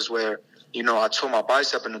Cruceras where, you know, I tore my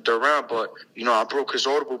bicep in the 3rd round, but, you know, I broke his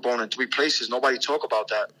orbital bone in 3 places. Nobody talk about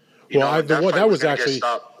that. That was actually,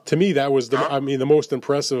 to me, that was the most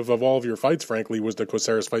impressive of all of your fights, frankly, was the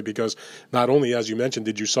Cruceras fight, because not only, as you mentioned,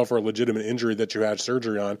 did you suffer a legitimate injury that you had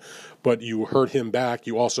surgery on, but you hurt him back.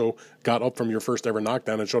 You also got up from your first ever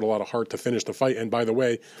knockdown and showed a lot of heart to finish the fight. And by the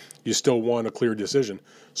way, you still won a clear decision.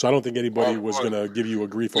 So I don't think anybody was going to give you a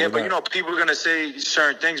grief over that. Yeah, but, you know, people are going to say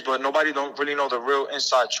certain things, but nobody don't really know the real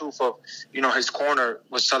inside truth of, you know, his corner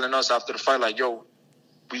was telling us after the fight, like, yo,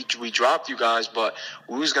 we dropped you guys, but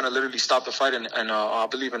we was going to literally stop the fight, and I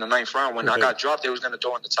believe in the 9th round. When I got dropped, they was going to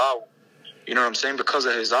throw in the towel. You know what I'm saying? Because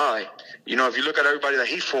of his eye. You know, if you look at everybody that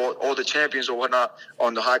he fought, all the champions or whatnot,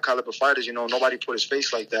 on the high-caliber fighters, you know, nobody put his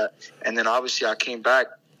face like that. And then, obviously, I came back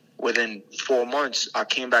within 4 months. I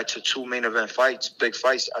came back to 2 main event fights, big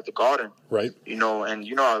fights at the Garden. Right. You know, and,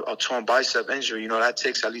 you know, a torn bicep injury, you know, that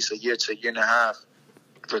takes at least a year to a year and a half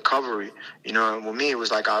recovery. You know, and with me, it was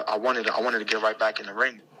like I wanted to get right back in the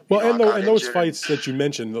ring. Well, and those fights that you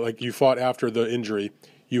mentioned, like you fought after the injury,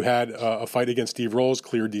 you had a fight against Steve Rolls,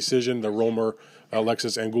 clear decision. The Romer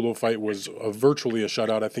Alexis Angulo fight was virtually a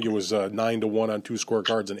shutout. I think it was 9-1 on 2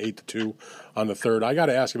 scorecards and 8-2 on the 3rd. I got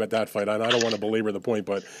to ask you about that fight, and I don't want to belabor the point,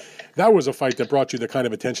 but that was a fight that brought you the kind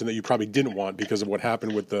of attention that you probably didn't want because of what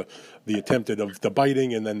happened with the attempted of the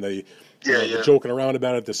biting and then the joking around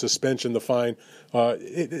about it, the suspension, the fine.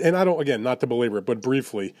 And I don't, again, not to belabor it, but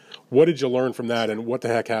briefly, what did you learn from that and what the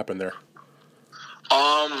heck happened there?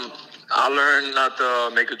 I learned not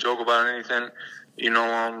to make a joke about anything,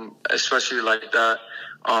 especially like that.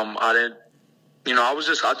 I didn't, I was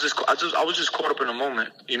just caught up in the moment.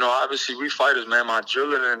 Obviously we fighters, man, my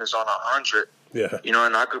adrenaline is on 100. Yeah.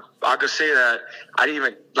 And I could say that I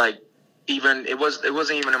didn't even it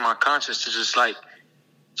wasn't even in my conscience to just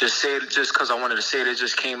say it just because I wanted to say it. It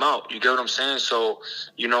just came out. You get what I'm saying? So,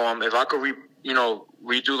 if I could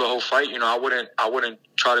redo the whole fight, I wouldn't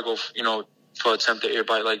try to go, for attempted ear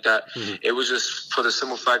bite like that. Mm-hmm. It was just for the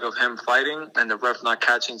simple fact of him fighting and the ref not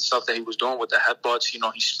catching stuff that he was doing with the headbutts. He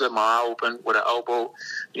split my eye open with an elbow,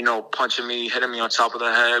 punching me, hitting me on top of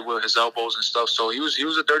the head with his elbows and stuff. So he was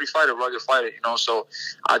a dirty fighter, rugged fighter, So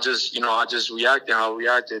I just reacted how I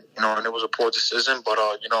reacted, and it was a poor decision. But,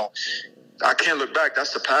 I can't look back.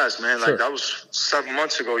 That's the past, man. Sure. That was 7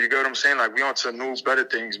 months ago. You get what I'm saying? We on to new, better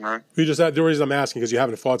things, man. The reason I'm asking because you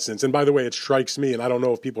haven't fought since. And by the way, it strikes me, and I don't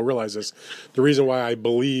know if people realize this, the reason why I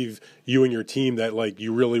believe you and your team that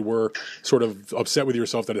you really were sort of upset with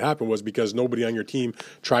yourself that it happened was because nobody on your team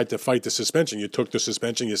tried to fight the suspension. You took the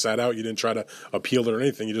suspension, you sat out, you didn't try to appeal it or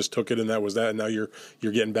anything. You just took it, and that was that. And now you're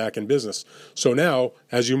getting back in business. So now,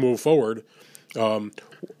 as you move forward,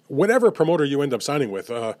 whatever promoter you end up signing with,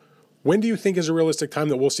 when do you think is a realistic time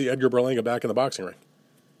that we'll see Edgar Berlanga back in the boxing ring?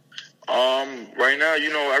 Right now,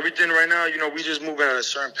 everything right now, we just move at a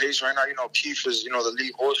certain pace right now. Keith is, the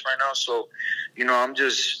lead horse right now. So, I'm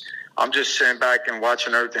just sitting back and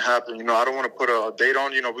watching everything happen. I don't want to put a date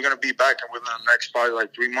on, we're going to be back within the next probably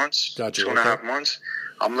 3 months, Gotcha, 2.5 months.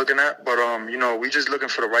 I'm looking at, but, we just looking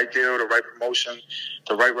for the right deal, the right promotion,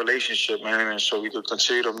 the right relationship, man. And so we could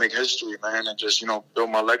continue to make history, man, and just, build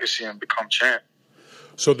my legacy and become champ.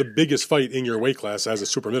 So the biggest fight in your weight class as a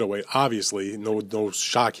super middleweight, obviously, no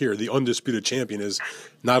shock here. The undisputed champion is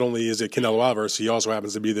not only is it Canelo Alvarez, he also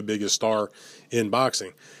happens to be the biggest star in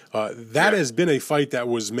boxing. That has been a fight that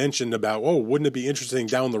was mentioned about, wouldn't it be interesting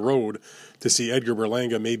down the road to see Edgar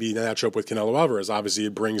Berlanga maybe match up with Canelo Alvarez? Obviously,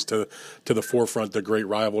 it brings to the forefront the great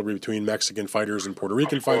rivalry between Mexican fighters and Puerto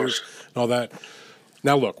Rican fighters and all that.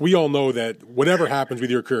 Now, look, we all know that whatever happens with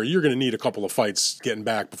your career, you're going to need a couple of fights getting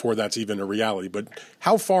back before that's even a reality. But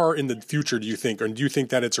how far in the future do you think, or do you think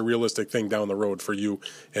that it's a realistic thing down the road for you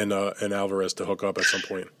and Alvarez to hook up at some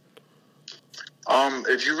point?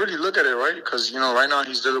 If you really look at it, right, because, right now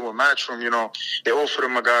he's dealing with Matchroom, they offered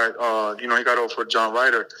him a guy, he got offered John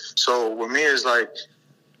Ryder. So with me, it's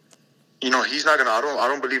he's not gonna. I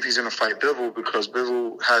don't believe he's gonna fight Bivol because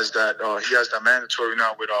Bivol has that. He has that mandatory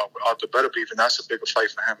now with Arthur Beterbiev, and that's a bigger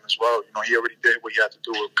fight for him as well. He already did what he had to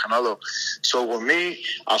do with Canelo. So with me,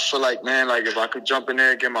 I feel like, man, if I could jump in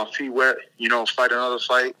there, get my feet wet, fight another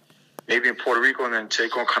fight, maybe in Puerto Rico, and then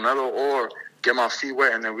take on Canelo, or get my feet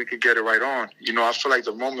wet, and then we could get it right on. I feel like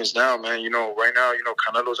the moment's now, man. Right now,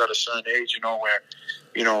 Canelo's at a certain age,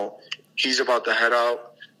 where, he's about to head out.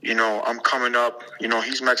 I'm coming up.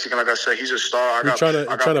 He's Mexican, like I said. He's a star. You're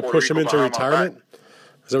trying to push him into retirement?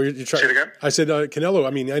 Is that what you're trying? Say it again? I said, Canelo,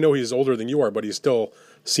 I know he's older than you are, but he still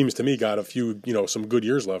seems to me got a few, some good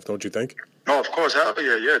years left, don't you think? No, of course. Hell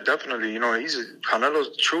yeah, definitely. Canelo's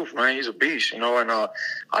the truth, man. He's a beast, and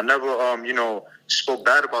I never, spoke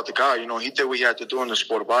bad about the guy. He did what he had to do in the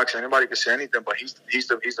sport of boxing. Anybody can say anything, but he's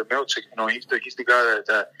the mill tick. He's the guy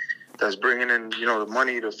that's bringing in, the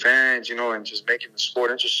money, the fans, and just making the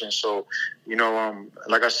sport interesting. So,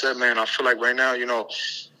 like I said, man, I feel like right now,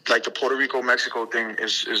 the Puerto Rico-Mexico thing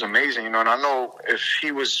is amazing, and I know if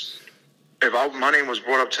my name was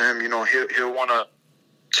brought up to him, he'll want to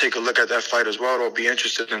take a look at that fight as well or be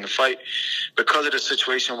interested in the fight because of the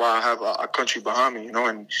situation where I have a country behind me,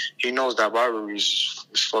 and he knows that rivalry is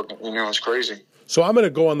fucking, it's crazy. So I'm going to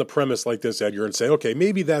go on the premise like this, Edgar, and say, okay,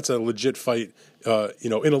 maybe that's a legit fight,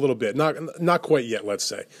 in a little bit. Not quite yet, let's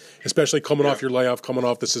say. Especially coming off your layoff, coming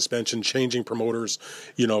off the suspension, changing promoters.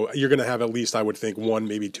 You're going to have at least, I would think, 1,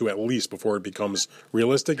 maybe 2 at least before it becomes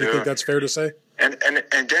realistic. You think that's fair to say? And then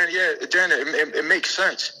it makes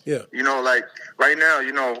sense. Yeah. Right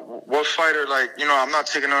now, what fighter, I'm not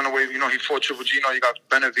taking on away, he fought Triple G, you got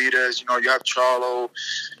Benavidez, you have Charlo,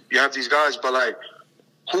 you have these guys, but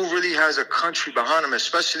who really has a country behind them,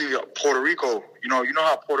 especially Puerto Rico? You know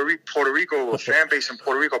how Puerto Rico, a fan base in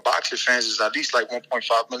Puerto Rico, boxing fans is at least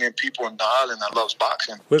 1.5 million people in the island that loves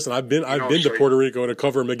boxing. Listen, I've been to Puerto Rico to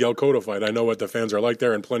cover a Miguel Cotto fight. I know what the fans are like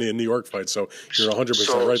there, and plenty of New York fights. So you're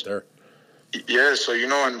 100% right there. Yeah, so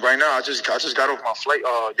and right now I just got off my flight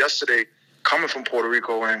yesterday, coming from Puerto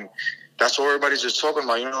Rico, and that's what everybody's just talking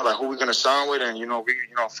about, like who we're going to sign with and,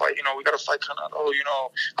 fight, we got to fight Canelo,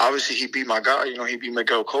 obviously he beat my guy, he beat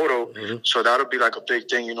Miguel Cotto. Mm-hmm. So that'll be like a big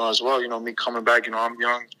thing, as well, me coming back, I'm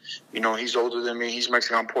young, he's older than me. He's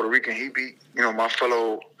Mexican, I'm Puerto Rican. He beat, my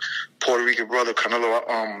fellow Puerto Rican brother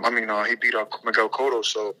Canelo. He beat Miguel Cotto.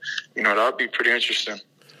 So, that'd be pretty interesting.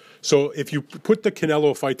 So if you put the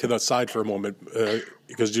Canelo fight to the side for a moment,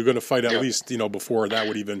 because you're going to fight at least, before that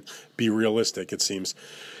would even be realistic, it seems.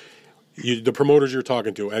 The promoters you're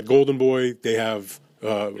talking to at Golden Boy, they have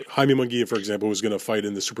Jaime Munguia, for example, who's going to fight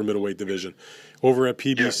in the super middleweight division. Over at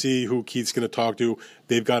PBC, who Keith's going to talk to,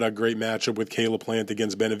 they've got a great matchup with Caleb Plant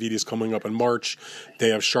against Benavidez coming up in March. They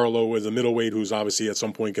have Charlo as a middleweight, who's obviously at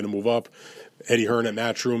some point going to move up. Eddie Hearn at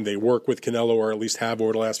Matchroom. They work with Canelo, or at least have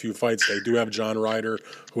over the last few fights. They do have John Ryder,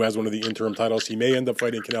 who has one of the interim titles. He may end up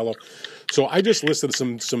fighting Canelo. So I just listed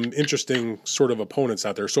some interesting sort of opponents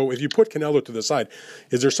out there. So if you put Canelo to the side,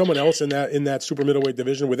 is there someone else in that super middleweight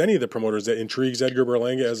division with any of the promoters that intrigues Edgar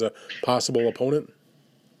Berlanga as a possible opponent?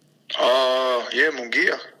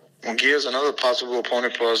 Munguia. Munguia is another possible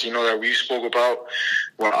opponent for us, that we spoke about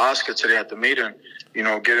with Oscar today at the meeting,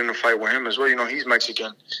 get in a fight with him as well. He's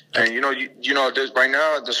Mexican. And, there's, right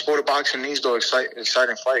now, the sport of boxing needs those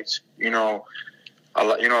exciting fights. A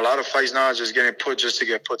lot of fights now are just getting put just to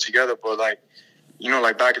get put together. But, like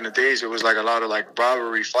back in the days, it was like a lot of, like,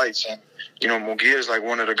 rivalry fights. And, Munguia is, like,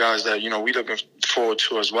 one of the guys that, we looking forward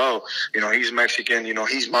to as well. He's Mexican.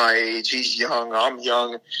 He's my age. He's young. I'm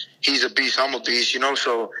young. He's a beast. I'm a beast,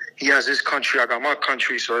 So he has his country. I got my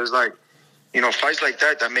country. So it's like, fights like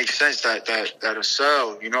that make sense, that'll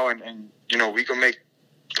sell, and we can make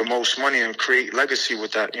the most money and create legacy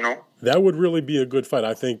with that, That would really be a good fight.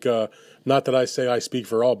 I think, not that I say I speak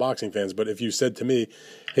for all boxing fans, but if you said to me,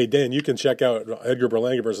 hey, Dan, you can check out Edgar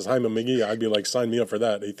Berlanga versus Jaime Munguia, I'd be like, sign me up for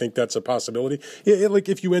that. You think that's a possibility? Like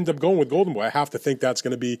if you end up going with Golden Boy, I have to think that's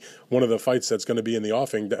going to be one of the fights that's going to be in the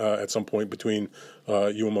offing at some point between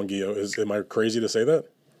you and Munguia. Am I crazy to say that?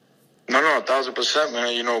 No, 1,000%,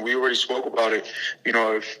 man. We already spoke about it.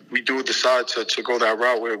 If we do decide to go that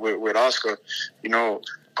route with Oscar,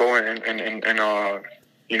 go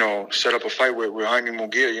and set up a fight with Jaime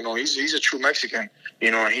Munguia. He's a true Mexican.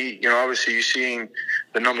 And he, obviously you've seen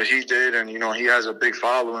the numbers he did, and he has a big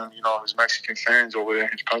following. His Mexican fans over there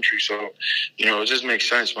in his country. So, it just makes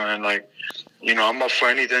sense, man. Like, I'm up for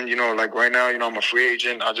anything. Like right now, I'm a free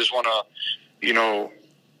agent. I just want to,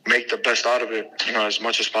 make the best out of it, as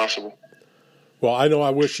much as possible. Well, I know I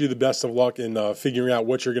wish you the best of luck in figuring out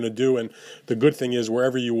what you're going to do. And the good thing is,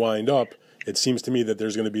 wherever you wind up, it seems to me that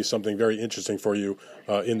there's going to be something very interesting for you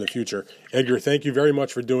in the future. Edgar, thank you very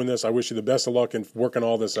much for doing this. I wish you the best of luck in working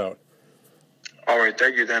all this out. All right.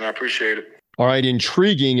 Thank you, Dan. I appreciate it. All right.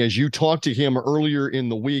 Intriguing, as you talked to him earlier in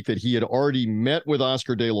the week, that he had already met with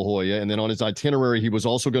Oscar De La Hoya. And then on his itinerary, he was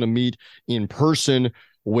also going to meet in person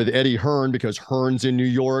with Eddie Hearn, because Hearn's in New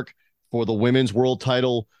York for the women's world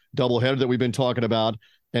title doubleheader that we've been talking about.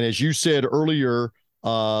 And as you said earlier,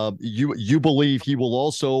 you believe he will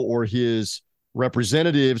also, or his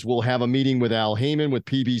representatives will have a meeting with Al Heyman, with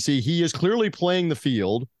PBC. He is clearly playing the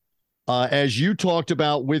field. As you talked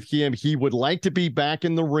about with him, he would like to be back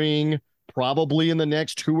in the ring probably in the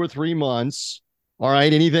next 2 or 3 months. All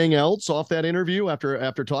right. Anything else off that interview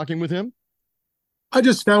after talking with him? I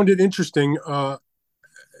just found it interesting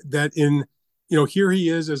that here he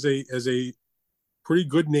is as a pretty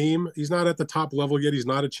good name. He's not at the top level yet. He's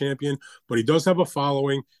not a champion, but he does have a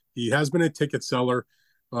following. He has been a ticket seller.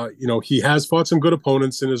 He has fought some good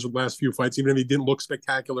opponents in his last few fights, even if he didn't look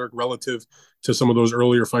spectacular relative to some of those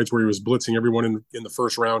earlier fights where he was blitzing everyone in the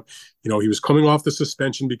first round. He was coming off the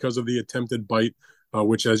suspension because of the attempted bite,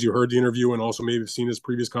 which, as you heard the interview and also maybe have seen his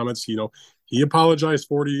previous comments, he apologized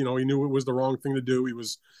for it. He knew it was the wrong thing to do. He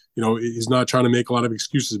was, he's not trying to make a lot of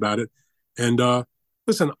excuses about it. And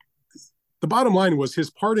listen, the bottom line was his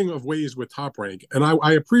parting of ways with Top Rank. And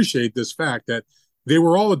I appreciate this fact that they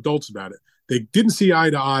were all adults about it. They didn't see eye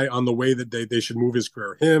to eye on the way that they should move his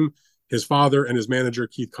career. Him, his father, and his manager,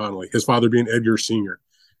 Keith Connolly, his father being Edgar Sr.,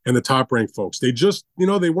 and the Top Rank folks. They just,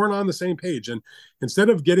 they weren't on the same page. And instead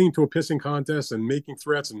of getting into a pissing contest and making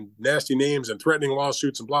threats and nasty names and threatening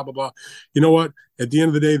lawsuits and blah, blah, blah, you know what? At the end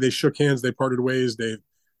of the day, they shook hands, they parted ways.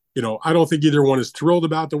 I don't think either one is thrilled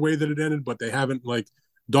about the way that it ended, but they haven't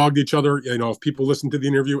dogged each other. If people listen to the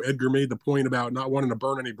interview, Edgar made the point about not wanting to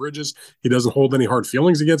burn any bridges. He doesn't hold any hard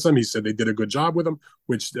feelings against them. He said they did a good job with him,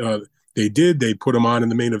 which they did. They put him on in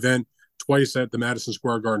the main event twice at the Madison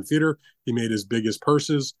Square Garden Theater. He made his biggest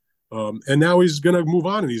purses. And now he's going to move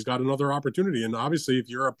on, and he's got another opportunity. And obviously, if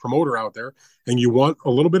you're a promoter out there and you want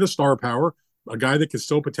a little bit of star power, a guy that could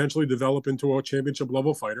still potentially develop into a championship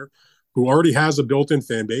level fighter, who already has a built-in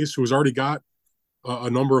fan base, who's already got a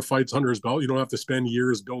number of fights under his belt. You don't have to spend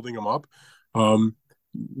years building him up.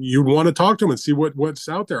 You'd want to talk to him and see what's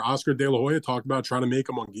out there. Oscar De La Hoya talked about trying to make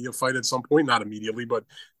a Munguia fight at some point, not immediately, but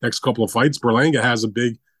next couple of fights. Berlanga has a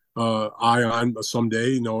big eye on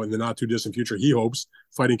someday, in the not too distant future, he hopes,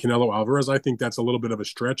 fighting Canelo Alvarez. I think that's a little bit of a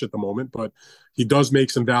stretch at the moment, but he does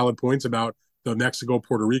make some valid points about the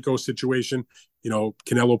Mexico-Puerto Rico situation.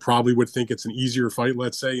 Canelo probably would think it's an easier fight,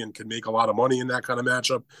 let's say, and could make a lot of money in that kind of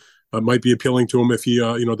matchup. Might be appealing to him if he,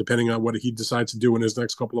 depending on what he decides to do in his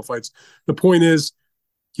next couple of fights. The point is,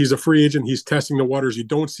 he's a free agent. He's testing the waters. You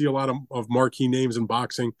don't see a lot of marquee names in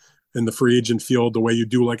boxing in the free agent field the way you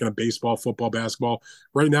do like in a baseball, football, basketball.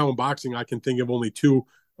 Right now in boxing, I can think of only two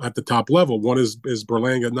at the top level. One is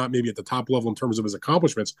Berlanga, not maybe at the top level in terms of his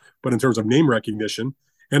accomplishments, but in terms of name recognition.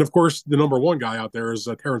 And of course, the number one guy out there is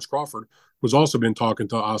Terrence Crawford, who's also been talking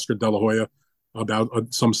to Oscar De La Hoya about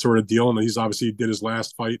some sort of deal. And he's obviously did his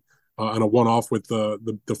last fight on a one-off with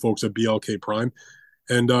the folks at BLK Prime.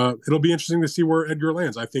 And it'll be interesting to see where Edgar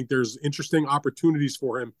lands. I think there's interesting opportunities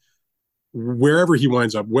for him wherever he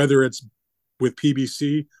winds up, whether it's with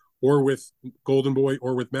PBC or with Golden Boy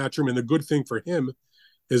or with Matchroom. And the good thing for him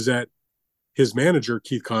is that his manager,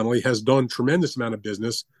 Keith Connolly, has done tremendous amount of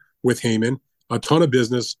business with Heyman, a ton of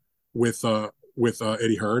business with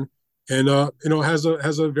Eddie Hearn, and has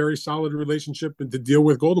a very solid relationship to deal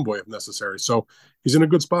with Golden Boy if necessary. So he's in a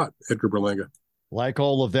good spot, Edgar Berlanga. Like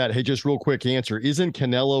all of that, hey, just real quick answer. Isn't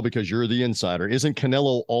Canelo, because you're the insider, isn't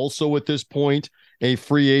Canelo also at this point a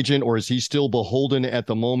free agent, or is he still beholden at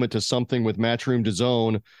the moment to something with Matchroom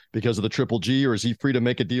DAZN because of the Triple G, or is he free to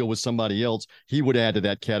make a deal with somebody else? He would add to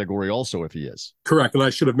that category also if he is. Correct, and I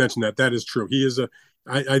should have mentioned that. That is true. He is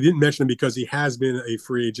I didn't mention him because he has been a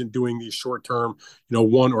free agent doing these short-term,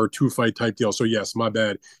 1 or 2 fight type deals. So yes, my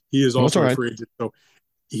bad. He is also a free agent. So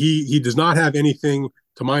he does not have anything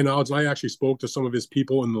to my knowledge. And I actually spoke to some of his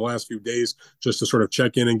people in the last few days just to sort of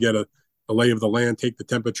check in and get a lay of the land, take the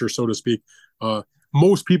temperature, so to speak.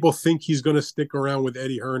 Most people think he's going to stick around with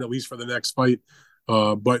Eddie Hearn, at least for the next fight.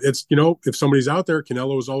 But it's, if somebody's out there,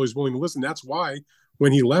 Canelo is always willing to listen. That's why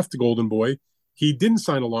when he left Golden Boy, he didn't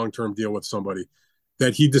sign a long-term deal with somebody,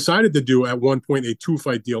 that he decided to do at one point a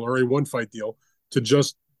 2-fight deal or a 1-fight deal to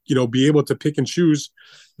just, be able to pick and choose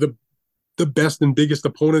the best and biggest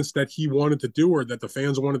opponents that he wanted to do or that the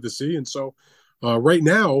fans wanted to see. And so right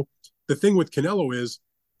now, the thing with Canelo is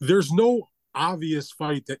there's no obvious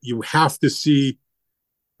fight that you have to see,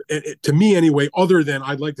 to me anyway, other than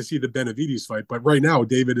I'd like to see the Benavides fight. But right now,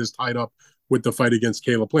 David is tied up with the fight against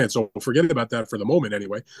Caleb Plant. So forget about that for the moment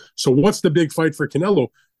anyway. So what's the big fight for Canelo?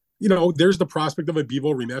 There's the prospect of a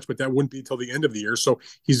Bivol rematch, but that wouldn't be till the end of the year. So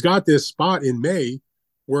he's got this spot in May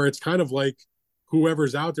where it's kind of like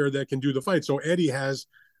whoever's out there that can do the fight. So Eddie has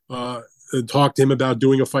talked to him about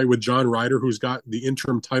doing a fight with John Ryder, who's got the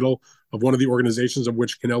interim title of one of the organizations of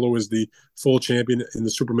which Canelo is the full champion in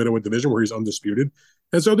the super middleweight division, where he's undisputed.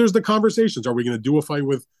 And so there's the conversations. Are we going to do a fight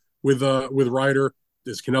with Ryder?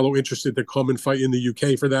 Is Canelo interested to come and fight in the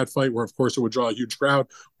UK for that fight, where of course it would draw a huge crowd?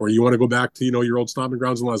 Or you want to go back to your old stomping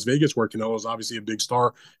grounds in Las Vegas, where Canelo is obviously a big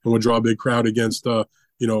star and would draw a big crowd against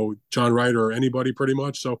John Ryder or anybody pretty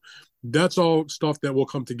much. So that's all stuff that will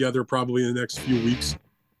come together probably in the next few weeks.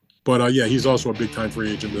 But yeah, he's also a big time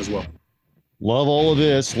free agent as well. Love all of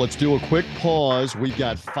this. Let's do a quick pause. We've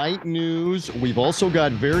got fight news. We've also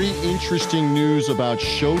got very interesting news about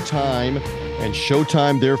Showtime and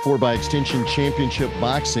Showtime, therefore, by extension, Championship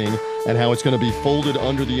Boxing, and how it's going to be folded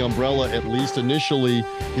under the umbrella, at least initially,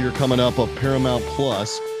 here coming up, of Paramount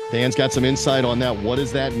Plus. Dan's got some insight on that. What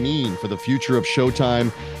does that mean for the future of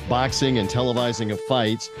Showtime boxing and televising of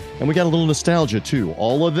fights? And we got a little nostalgia, too.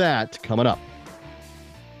 All of that coming up.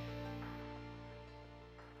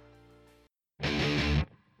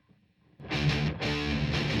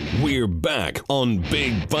 We're back on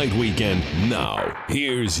Big Fight Weekend. Now,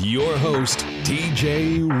 here's your host,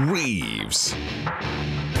 TJ Reeves.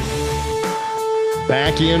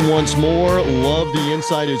 Back in once more. Love the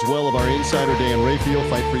insight as well of our insider, Dan Raphael,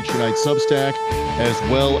 Fight Freaks Unite Substack, as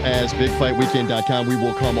well as BigFightWeekend.com. We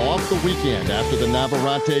will come off the weekend after the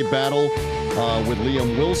Navarrete battle with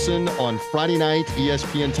Liam Wilson on Friday night,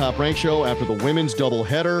 ESPN Top Rank Show, after the women's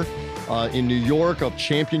doubleheader in New York of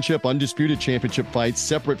undisputed championship fights,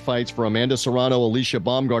 separate fights for Amanda Serrano, Alicia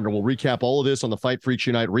Baumgartner. We'll recap all of this on the Fight Freaks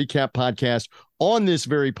Unite Recap podcast on this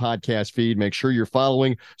very podcast feed. Make sure you're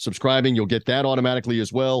following, subscribing. You'll get that automatically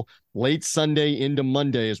as well. Late Sunday into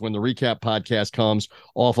Monday is when the recap podcast comes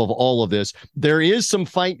off of all of this. There is some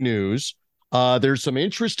fight news. There's some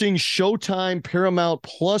interesting Showtime Paramount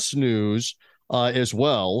Plus news as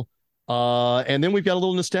well. And then we've got a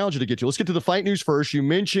little nostalgia to get to. Let's get to the fight news first. You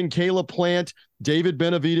mentioned Caleb Plant, David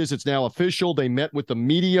Benavidez. It's now official. They met with the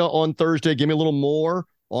media on Thursday. Give me a little more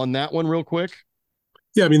on that one real quick.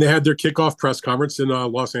 Yeah, I mean, they had their kickoff press conference in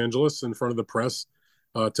Los Angeles in front of the press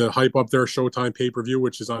to hype up their Showtime pay-per-view,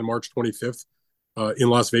 which is on March 25th in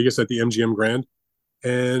Las Vegas at the MGM Grand.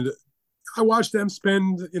 And I watched them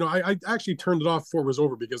spend, I actually turned it off before it was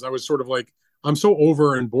over because I was sort of like, I'm so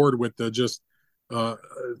over and bored with the just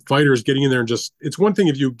fighters getting in there and just, it's one thing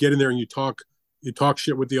if you get in there and you talk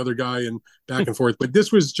shit with the other guy and back and forth, but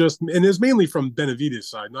this was just, and it was mainly from Benavidez'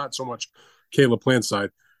 side, not so much Caleb Plant's side.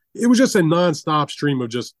 It was just a nonstop stream of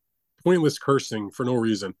just pointless cursing for no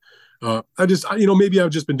reason. Maybe I've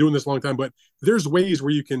just been doing this a long time, but there's ways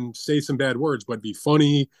where you can say some bad words, but be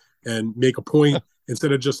funny and make a point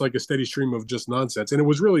instead of just like a steady stream of just nonsense. And it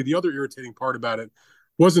was really the other irritating part about it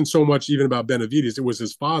wasn't so much even about Benavidez. It was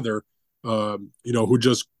his father, who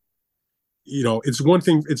just, it's one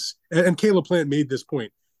thing. And Caleb Plant made this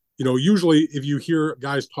point. Usually if you hear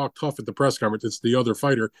guys talk tough at the press conference, it's the other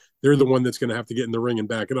fighter. They're the one that's going to have to get in the ring and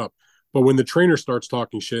back it up. But when the trainer starts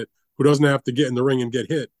talking shit, who doesn't have to get in the ring and get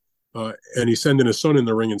hit, and he's sending his son in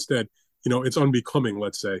the ring instead, it's unbecoming,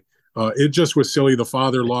 let's say. It just was silly. The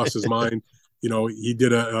father lost his mind. He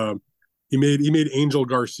did he made Angel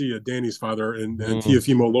Garcia, Danny's father, and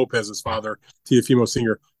Teofimo Lopez's father, Teofimo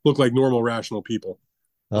Sr., look like normal, rational people.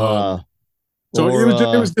 It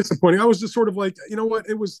was disappointing. I was just sort of like, you know what?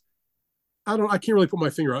 It was, I can't really put my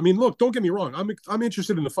finger on. I mean, look, don't get me wrong. I'm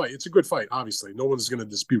interested in the fight. It's a good fight, obviously. No one's going to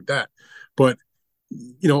dispute that. But,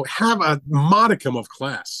 have a modicum of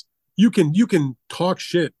class. You can talk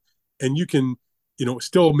shit and you can,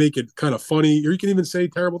 still make it kind of funny, or you can even say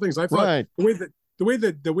terrible things. I thought the way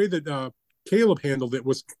that Caleb handled it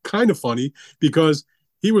was kind of funny because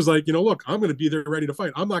he was like, look, I'm going to be there ready to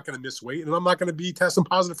fight. I'm not going to miss weight, and I'm not going to be testing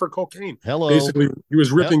positive for cocaine. Basically, he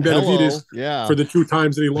was ripping Benavidez for the 2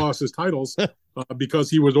 times that he lost his titles because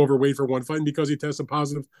he was overweight for one fight and because he tested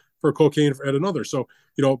positive for cocaine at another. So,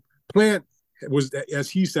 Plant was,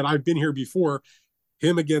 as he said, I've been here before.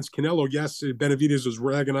 Him against Canelo, yes, Benavidez was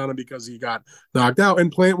ragging on him because he got knocked out,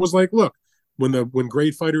 and Plant was like, look, when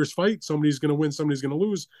great fighters fight, somebody's going to win, somebody's going to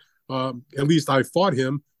lose. At least I fought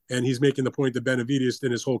him. And he's making the point that Benavidez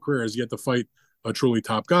in his whole career has yet to fight a truly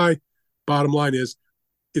top guy. Bottom line is,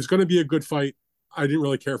 it's going to be a good fight. I didn't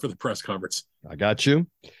really care for the press conference. I got you.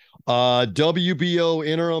 WBO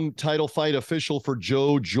interim title fight official for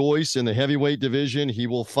Joe Joyce in the heavyweight division. He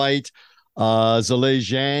will fight Zhilei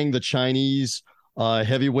Zhang, the Chinese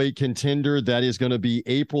heavyweight contender. That is going to be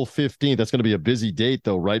April 15th. That's going to be a busy date,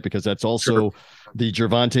 though, right? Because that's also the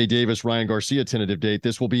Gervonta Davis, Ryan Garcia tentative date.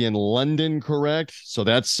 This will be in London, correct? So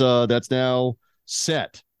that's now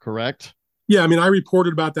set, correct? Yeah, I mean, I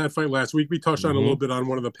reported about that fight last week. We touched on a little bit on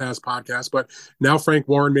one of the past podcasts, but now Frank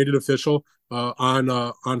Warren made it official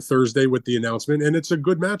on Thursday with the announcement, and it's a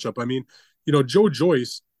good matchup. I mean, Joe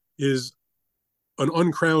Joyce is an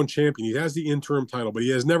uncrowned champion. He has the interim title, but he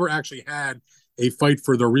has never actually had a fight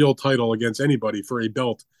for the real title against anybody for a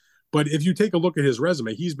belt. But if you take a look at his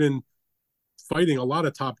resume, he's been fighting a lot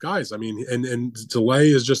of top guys. I mean, and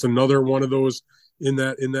Zhilei is just another one of those in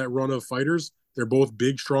that run of fighters. They're both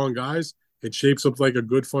big, strong guys. It shapes up like a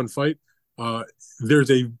good, fun fight.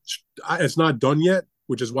 It's not done yet,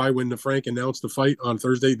 which is why when Frank announced the fight on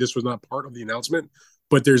Thursday, this was not part of the announcement.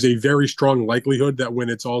 But there's a very strong likelihood that when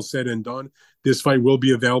it's all said and done, this fight will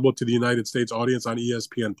be available to the United States audience on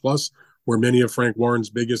ESPN Plus, where many of Frank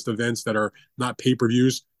Warren's biggest events that are not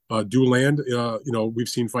pay-per-views do land. We've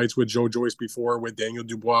seen fights with Joe Joyce before, with Daniel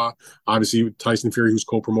Dubois, obviously with Tyson Fury, who's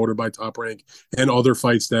co-promoted by Top Rank, and other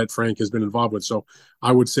fights that Frank has been involved with. So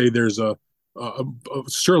I would say there's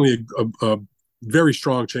certainly a very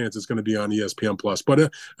strong chance it's going to be on ESPN Plus.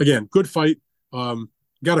 But again, good fight.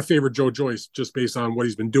 Got to favor Joe Joyce just based on what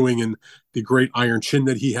he's been doing and the great iron chin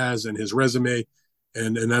that he has and his resume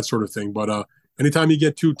and that sort of thing. But anytime you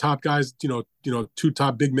get 2 top guys, 2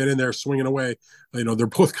 top big men in there swinging away, they're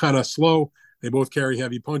both kind of slow. They both carry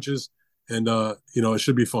heavy punches, and it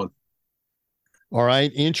should be fun. All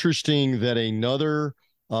right. Interesting that another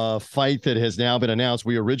fight that has now been announced.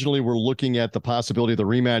 We originally were looking at the possibility of the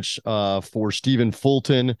rematch for Stephen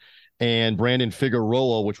Fulton and Brandon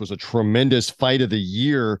Figueroa, which was a tremendous fight of the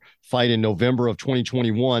year fight in November of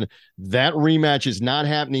 2021. That rematch is not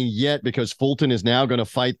happening yet because Fulton is now going to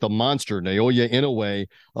fight the monster, Naoya Inoue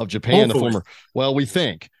of Japan, we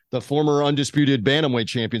think, the former undisputed bantamweight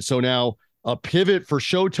champion. So now a pivot for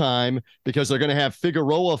Showtime because they're going to have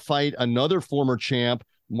Figueroa fight another former champ,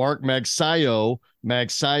 Mark Magsayo.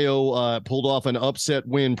 Magsayo pulled off an upset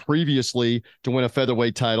win previously to win a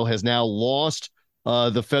featherweight title, has now lost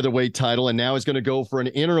the featherweight title, and now is going to go for an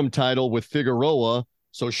interim title with Figueroa.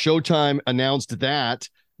 So Showtime announced that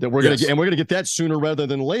we're going to get, and we're going to get that sooner rather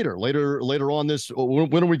than later. Later on this,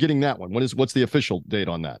 when are we getting that one? What's the official date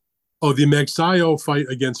on that? Oh, the Magsayo fight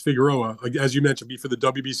against Figueroa, as you mentioned, be for the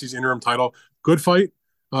WBC's interim title. Good fight.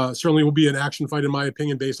 Certainly will be an action fight, in my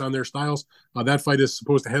opinion, based on their styles. That fight is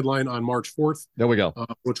supposed to headline on March 4th. There we go.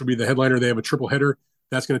 Which will be the headliner. They have a triple header.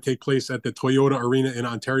 That's going to take place at the Toyota Arena in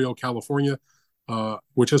Ontario, California,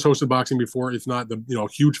 which has hosted boxing before, if not the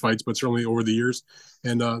huge fights, but certainly over the years.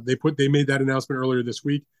 And they made that announcement earlier this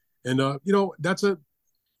week. And it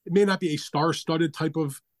may not be a star-studded type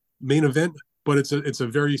of main event, but it's a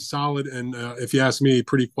very solid and if you ask me,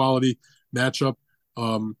 pretty quality matchup.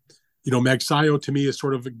 Magsayo to me has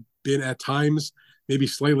sort of been at times maybe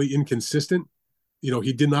slightly inconsistent.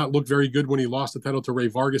 He did not look very good when he lost the title to Ray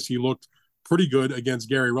Vargas. He looked pretty good against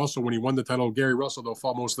Gary Russell when he won the title. Gary Russell, though,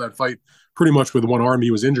 fought most of that fight pretty much with one arm.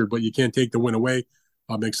 He was injured, but you can't take the win away.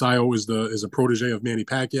 Magsayo is a protege of Manny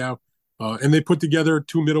Pacquiao. And they put together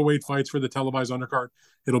 2 middleweight fights for the televised undercard.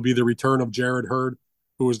 It'll be the return of Jarrett Hurd,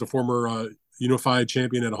 who was the former unified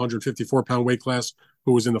champion at 154-pound weight class,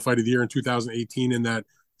 who was in the fight of the year in 2018 in that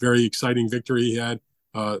very exciting victory he had.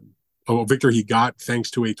 A victory he got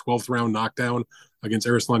thanks to a 12th round knockdown against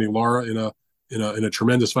Arislani Lara in a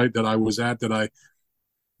tremendous fight that I was at, that I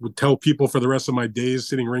would tell people for the rest of my days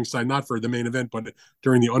sitting ringside, not for the main event, but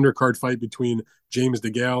during the undercard fight between James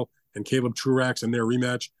DeGale and Caleb Truax in their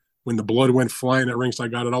rematch. When the blood went flying at ringside, I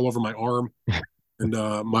got it all over my arm. And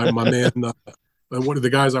my man, one of the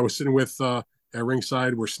guys I was sitting with at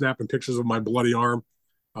ringside were snapping pictures of my bloody arm.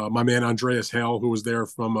 My man, Andreas Hale, who was there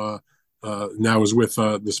from now is with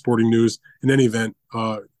the Sporting News. In any event,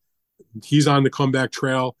 he's on the comeback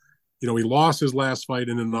trail. He lost his last fight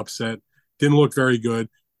in an upset. Didn't look very good.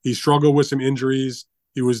 He struggled with some injuries.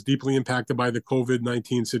 He was deeply impacted by the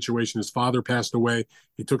COVID-19 situation. His father passed away.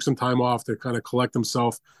 He took some time off to kind of collect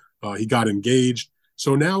himself. He got engaged.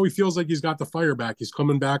 So now he feels like he's got the fire back. He's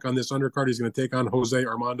coming back on this undercard. He's going to take on Jose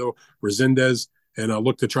Armando Resendez and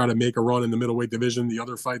look to try to make a run in the middleweight division. The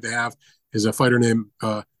other fight they have is a fighter named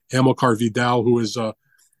Amilcar Vidal, who is an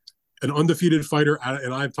undefeated fighter.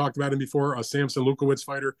 And I've talked about him before, a Samson Lukowicz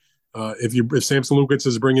fighter. If Samson Lukowicz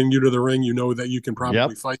is bringing you to the ring, you know that you can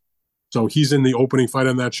probably fight. So he's in the opening fight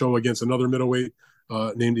on that show against another middleweight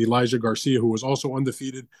named Elijah Garcia, who was also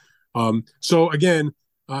undefeated. So again,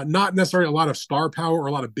 not necessarily a lot of star power or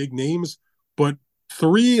a lot of big names, but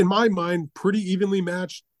 3, in my mind, pretty evenly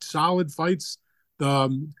matched, solid fights.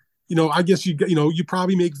 I guess you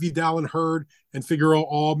probably make Vidal and Hurd and Figueroa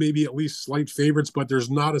all maybe at least slight favorites, but there's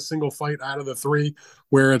not a single fight out of the 3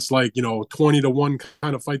 where it's like 20-1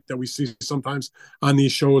 kind of fight that we see sometimes on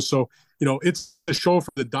these shows. So it's a show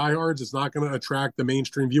for the diehards. It's not going to attract the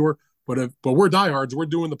mainstream viewer. But we're diehards. We're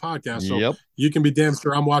doing the podcast, so you can be damn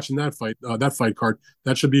sure I'm watching that fight card.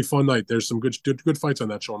 That should be a fun night. There's some good fights on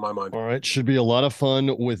that show in my mind. All right, should be a lot of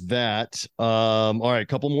fun with that. All right, a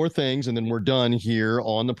couple more things, and then we're done here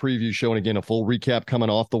on the preview show. And again, a full recap coming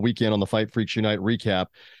off the weekend on the Fight Freaks Unite recap.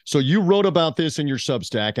 So you wrote about this in your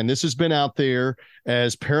Substack, and this has been out there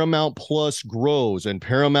as Paramount Plus grows. And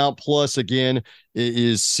Paramount Plus again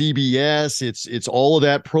is CBS. It's all of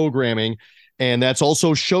that programming. And that's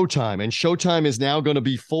also Showtime. And Showtime is now going to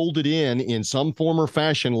be folded in some form or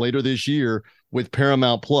fashion later this year with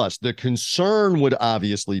Paramount Plus. The concern would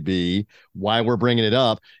obviously be, why we're bringing it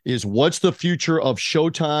up, is what's the future of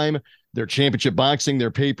Showtime, their championship boxing,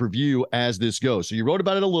 their pay-per-view as this goes. So you wrote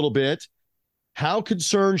about it a little bit. How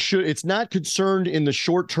concerned it's not concerned in the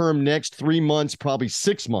short term, next 3 months, probably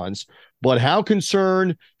 6 months, but how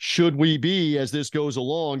concerned should we be as this goes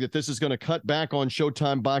along that this is going to cut back on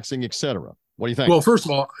Showtime boxing, et cetera? What do you think? Well, first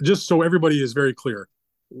of all, just so everybody is very clear,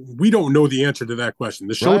 we don't know the answer to that question.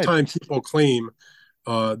 The Showtime people claim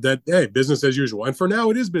that, hey, business as usual. And for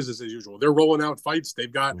now, it is business as usual. They're rolling out fights.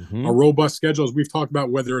 They've got a robust schedule, as we've talked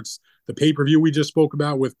about, whether it's the pay-per-view we just spoke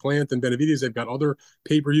about with Plant and Benavidez. They've got other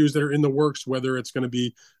pay-per-views that are in the works, whether it's going to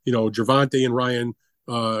be, Gervonta and Ryan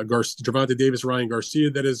Gervonta Davis, Ryan Garcia,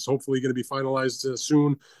 that is hopefully going to be finalized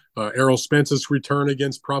soon. Errol Spence's return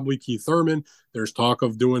against probably Keith Thurman. There's talk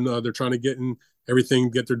of doing, they're trying to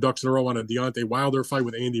get their ducks in a row on a Deontay Wilder fight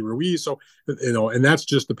with Andy Ruiz. So, and that's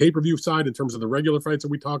just the pay-per-view side in terms of the regular fights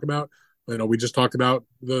that we talk about. We just talked about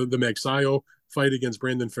the Magsayo fight against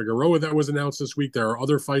Brandon Figueroa that was announced this week. There are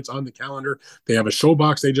other fights on the calendar. They have a show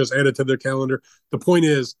box they just added to their calendar. The point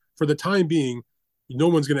is, for the time being, no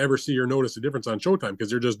one's going to ever see or notice a difference on Showtime because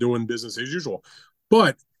they're just doing business as usual.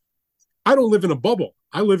 But I don't live in a bubble.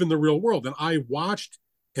 I live in the real world. And I watched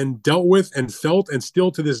and dealt with and felt and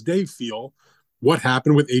still to this day feel what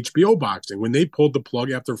happened with HBO boxing when they pulled the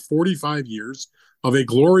plug after 45 years of a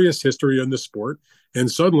glorious history in the sport. And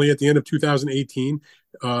suddenly at the end of 2018,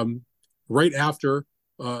 right after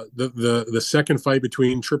the second fight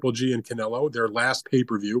between Triple G and Canelo, their last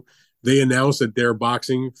pay-per-view, they announced that their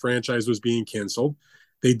boxing franchise was being canceled.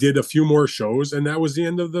 They did a few more shows, and that was the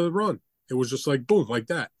end of the run. It was just like boom, like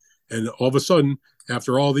that. And all of a sudden,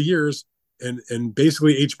 after all the years, and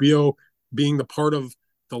basically HBO being the part of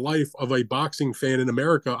the life of a boxing fan in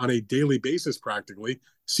America on a daily basis practically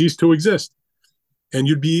ceased to exist. And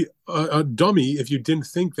you'd be a dummy if you didn't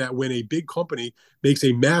think that when a big company makes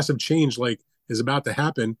a massive change like is about to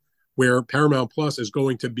happen, where Paramount Plus is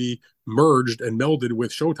going to be merged and melded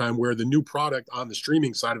with Showtime, where the new product on the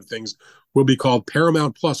streaming side of things will be called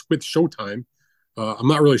Paramount Plus with Showtime. I'm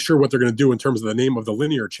not really sure what they're going to do in terms of the name of the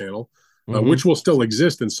linear channel, which will still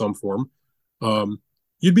exist in some form.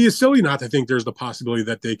 You'd be silly not to think there's the possibility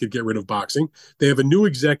that they could get rid of boxing. They have a new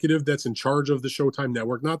executive that's in charge of the Showtime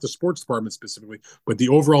network, not the sports department specifically, but the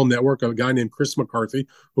overall network, a guy named Chris McCarthy,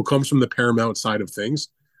 who comes from the Paramount side of things.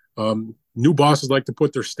 New bosses like to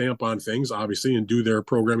put their stamp on things, obviously, and do their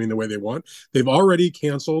programming the way they want. They've already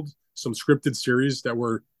canceled some scripted series that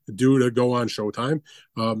were due to go on Showtime.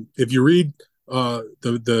 If you read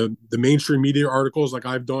the mainstream media articles like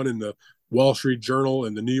I've done in the Wall Street Journal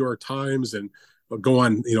and the New York Times, and go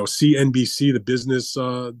on, CNBC, the business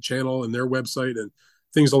channel, and their website and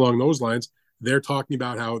things along those lines, they're talking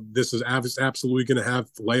about how this is absolutely going to have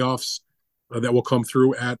layoffs that will come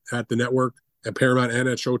through at the network, at Paramount and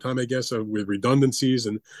at Showtime, I guess, with redundancies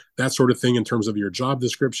and that sort of thing in terms of your job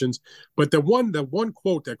descriptions. But the one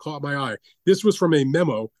quote that caught my eye, this was from a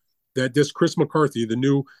memo that this Chris McCarthy, the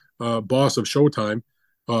new boss of Showtime,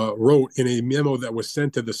 wrote in a memo that was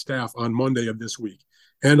sent to the staff on Monday of this week.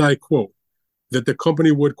 And I quote, that the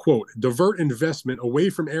company would, quote, divert investment away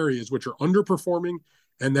from areas which are underperforming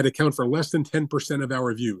and that account for less than 10% of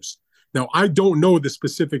our views. Now, I don't know the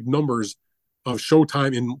specific numbers of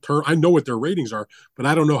Showtime I know what their ratings are, but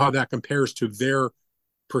I don't know how that compares to their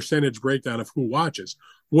percentage breakdown of who watches.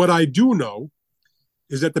 What I do know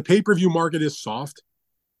is that the pay-per-view market is soft,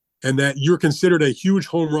 and that you're considered a huge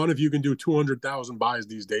home run if you can do 200,000 buys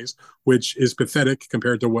these days, which is pathetic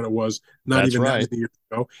compared to what it was that many years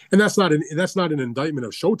ago. And that's not an indictment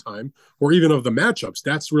of Showtime or even of the matchups.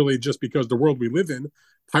 That's really just because the world we live in,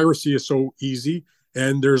 piracy is so easy,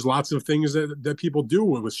 and there's lots of things that people do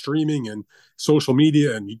with streaming and social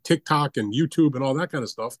media and TikTok and YouTube and all that kind of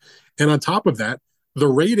stuff. And on top of that, the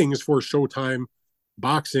ratings for Showtime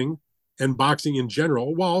boxing and boxing in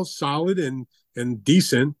general, while solid and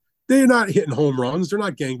decent, they're not hitting home runs. They're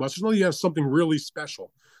not gangbusters. No, you have something really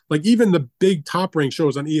special. Like even the big top-ranked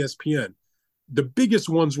shows on ESPN, the biggest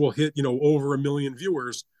ones will hit, over 1 million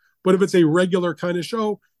viewers. But if it's a regular kind of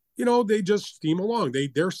show, they just steam along.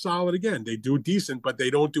 They're solid again. They do decent, but they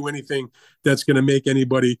don't do anything that's going to make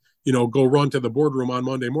anybody, go run to the boardroom on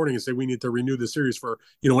Monday morning and say, we need to renew the series for,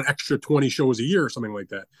 an extra 20 shows a year or something like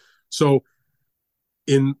that. So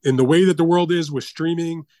in the way that the world is with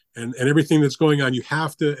streaming and everything that's going on, you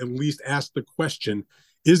have to at least ask the question,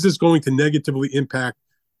 is this going to negatively impact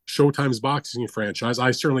Showtime's boxing franchise?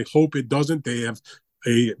 I certainly hope it doesn't. They have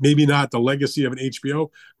maybe not the legacy of an HBO,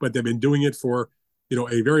 but they've been doing it for,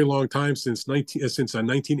 a very long time, since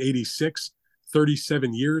 1986,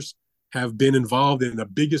 37 years, have been involved in the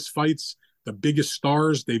biggest fights, the biggest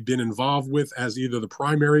stars they've been involved with as either the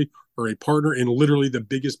primary or a partner in literally the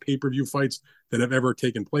biggest pay-per-view fights that have ever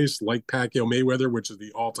taken place, like Pacquiao Mayweather, which is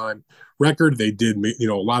the all-time record. They did,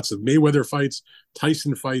 lots of Mayweather fights,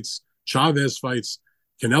 Tyson fights, Chavez fights,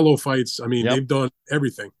 Canelo fights. I mean, They've done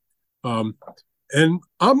everything. And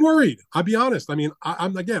I'm worried. I'll be honest. I mean,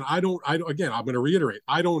 I'm going to reiterate.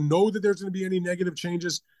 I don't know that there's going to be any negative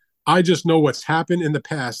changes. I just know what's happened in the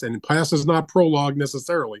past, and past is not prologue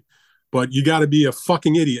necessarily. But you got to be a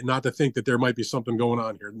fucking idiot not to think that there might be something going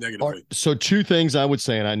on here negatively. So 2 things I would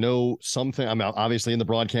say, and I know something, I'm obviously in the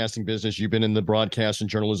broadcasting business. You've been in the broadcast and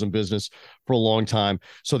journalism business for a long time.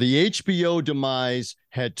 So the HBO demise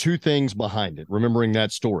had 2 things behind it, remembering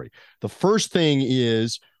that story. The first thing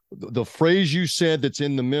is the phrase you said that's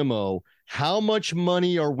in the memo, how much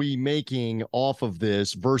money are we making off of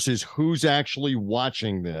this versus who's actually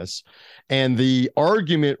watching this? And the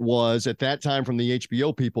argument was at that time from the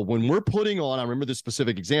HBO people, when we're putting on, I remember this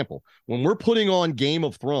specific example, when we're putting on Game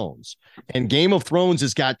of Thrones, and Game of Thrones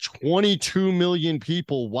has got 22 million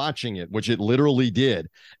people watching it, which it literally did,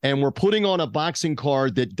 and we're putting on a boxing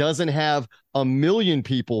card that doesn't have 1 million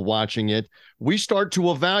people watching it, we start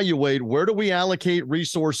to evaluate where do we allocate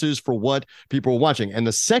resources for what people are watching. And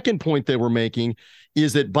the second point they were making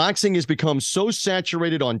is that boxing has become so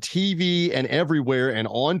saturated on TV and everywhere and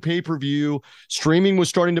on pay-per-view. Streaming was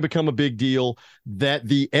starting to become a big deal, that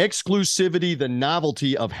the exclusivity, the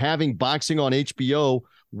novelty of having boxing on HBO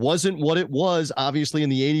wasn't what it was, obviously, in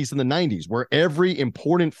the 80s and the 90s, where every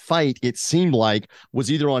important fight, it seemed like, was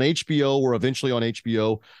either on HBO or eventually on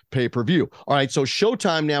HBO pay-per-view. All right, so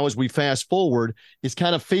Showtime now, as we fast forward, is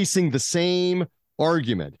kind of facing the same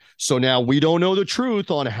argument. So now we don't know the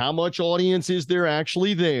truth on how much audience is there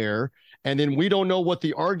actually there. And then we don't know what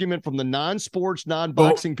the argument from the non-sports,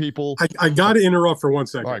 non-boxing people. I got to interrupt for 1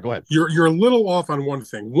 second. All right, go ahead. You're a little off on one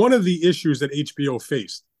thing. One of the issues that HBO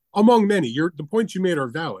faced, among many, the points you made are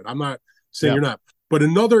valid. I'm not saying you're not. But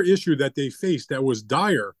another issue that they faced that was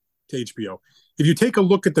dire to HBO, if you take a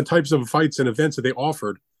look at the types of fights and events that they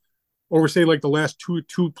offered over, say, like the last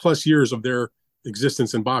two plus years of their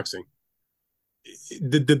existence in boxing,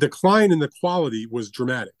 the decline in the quality was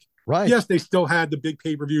dramatic. Right. Yes, they still had the big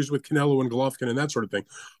pay-per-views with Canelo and Golovkin and that sort of thing.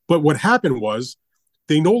 But what happened was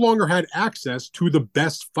they no longer had access to the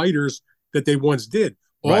best fighters that they once did.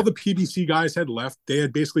 All the PBC guys had left. They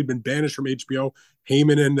had basically been banished from HBO.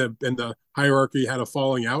 Heyman and the hierarchy had a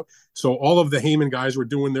falling out. So all of the Heyman guys were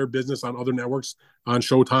doing their business on other networks, on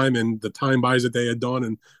Showtime and the time buys that they had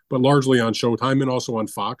done, but largely on Showtime and also on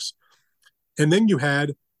Fox. And then you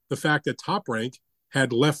had the fact that Top Rank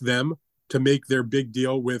had left them to make their big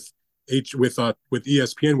deal with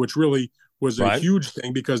ESPN, which really was a huge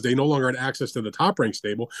thing because they no longer had access to the Top Rank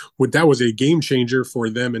stable. That was a game changer for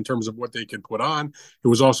them in terms of what they could put on. It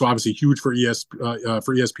was also obviously huge for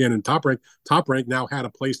ESPN and Top Rank. Top Rank now had a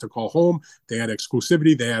place to call home. They had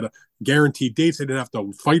exclusivity. They had guaranteed dates. They didn't have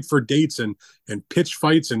to fight for dates and pitch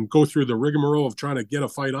fights and go through the rigmarole of trying to get a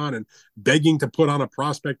fight on and begging to put on a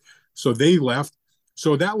prospect. So they left.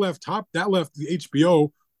 So that left the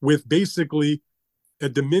HBO with basically a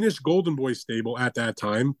diminished Golden Boy stable at that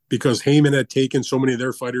time because Heyman had taken so many of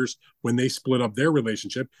their fighters when they split up their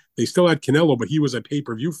relationship. They still had Canelo, but he was a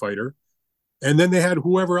pay-per-view fighter. And then they had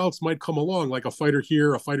whoever else might come along, like a fighter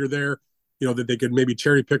here, a fighter there, that they could maybe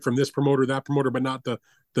cherry pick from this promoter, that promoter, but not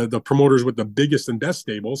the promoters with the biggest and best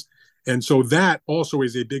stables. And so that also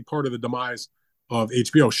is a big part of the demise of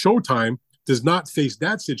HBO. Showtime does not face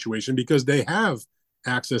that situation because they have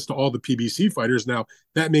access to all the PBC fighters. Now,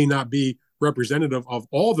 that may not be representative of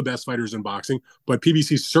all the best fighters in boxing, but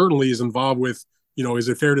PBC certainly is involved with, is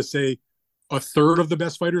it fair to say a third of the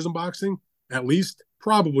best fighters in boxing? At least,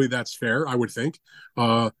 probably that's fair, I would think.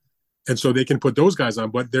 And so they can put those guys on,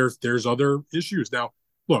 but there's other issues. Now,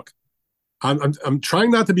 look, I'm trying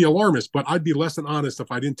not to be alarmist, but I'd be less than honest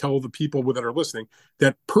if I didn't tell the people that are listening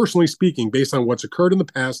that, personally speaking, based on what's occurred in the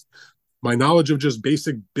past, my knowledge of just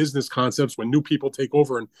basic business concepts when new people take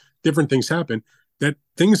over and different things happen, that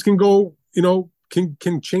things can go,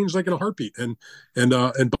 can change like in a heartbeat. And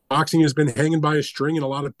boxing has been hanging by a string in a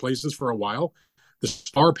lot of places for a while. The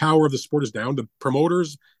star power of the sport is down. The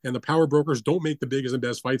promoters and the power brokers don't make the biggest and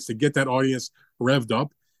best fights to get that audience revved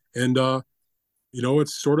up. And, it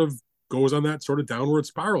sort of goes on that sort of downward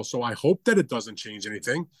spiral. So I hope that it doesn't change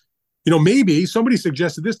anything. Maybe somebody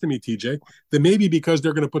suggested this to me, TJ, that maybe because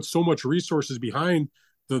they're going to put so much resources behind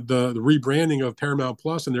the rebranding of Paramount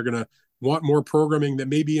Plus, and they're going to want more programming, that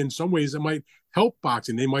maybe in some ways it might help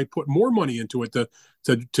boxing. They might put more money into it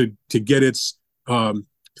to get its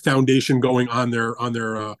foundation going on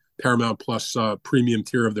their Paramount Plus premium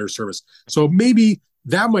tier of their service. So maybe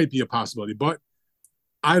that might be a possibility, but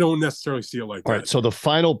I don't necessarily see it like that. All right. So the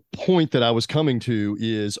final point that I was coming to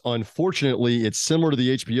is, unfortunately, it's similar to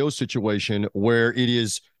the HBO situation where it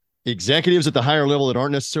is executives at the higher level that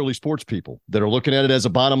aren't necessarily sports people that are looking at it as a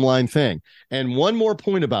bottom line thing. And one more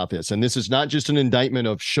point about this, and this is not just an indictment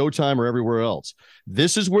of Showtime or everywhere else.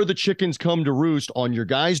 This is where the chickens come to roost on your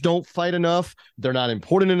guys don't fight enough. They're not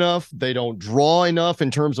important enough. They don't draw enough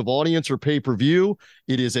in terms of audience or pay-per-view.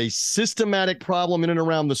 It is a systematic problem in and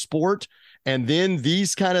around the sport. And then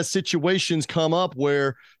these kind of situations come up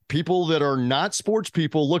where people that are not sports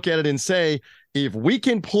people look at it and say, if we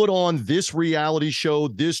can put on this reality show,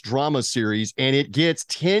 this drama series, and it gets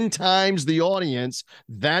 10 times the audience,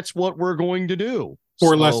 that's what we're going to do.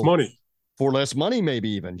 For less money. For less money, maybe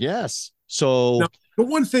even. Yes. So now, the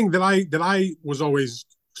one thing that I was always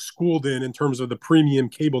schooled in terms of the premium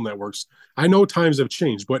cable networks, I know times have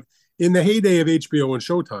changed, but in the heyday of HBO and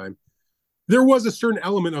Showtime, there was a certain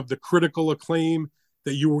element of the critical acclaim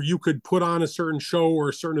that you could put on a certain show or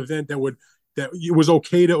a certain event that it was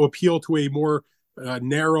okay to appeal to a more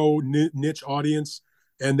narrow niche audience.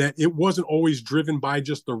 and that it wasn't always driven by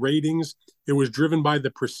just the ratings. It was driven by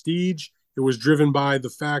the prestige. It was driven by the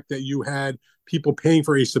fact that you had people paying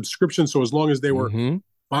for a subscription. So as long as they were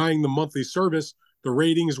buying the monthly service, the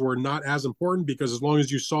ratings were not as important, because as long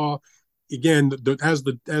as you saw, again, as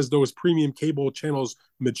those premium cable channels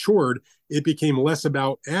matured, it became less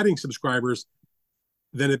about adding subscribers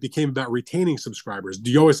than it became about retaining subscribers.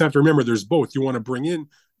 You always have to remember there's both. You want to bring in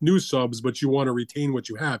new subs, but you want to retain what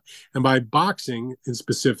you have. And by boxing in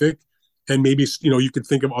specific, and maybe, you could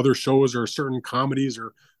think of other shows or certain comedies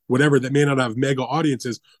or whatever that may not have mega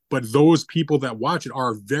audiences, but those people that watch it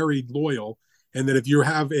are very loyal. And that if you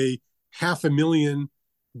have a 500,000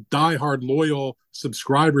 diehard loyal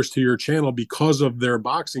subscribers to your channel because of their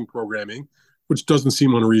boxing programming, which doesn't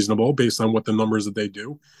seem unreasonable based on what the numbers that they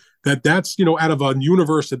do, that's, out of a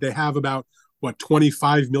universe that they have about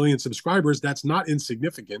 25 million subscribers, that's not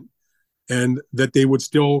insignificant. And that they would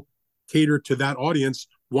still cater to that audience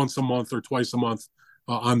once a month or twice a month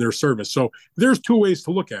on their service. So there's two ways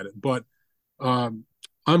to look at it, but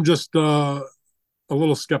I'm just a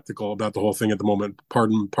little skeptical about the whole thing at the moment.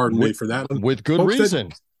 Pardon me for that. With good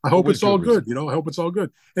reason. I hope it's all good. I hope it's all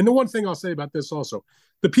good. And the one thing I'll say about this also,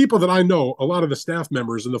 the people that I know, a lot of the staff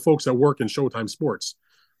members and the folks that work in Showtime Sports,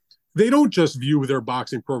 they don't just view their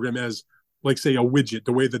boxing program as, like, say, a widget,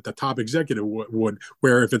 the way that the top executive would,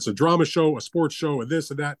 where if it's a drama show, a sports show, or this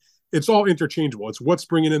or that, it's all interchangeable. It's what's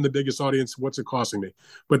bringing in the biggest audience, what's it costing me.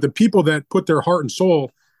 But the people that put their heart and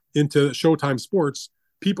soul into Showtime Sports,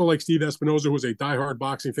 people like Steve Espinoza, who's a diehard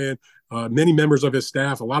boxing fan, many members of his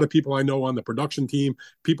staff, a lot of people I know on the production team,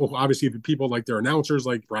 people like their announcers,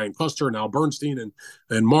 like Brian Custer and Al Bernstein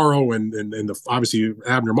and Morrow and obviously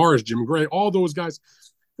Abner Mares, Jim Gray, all those guys.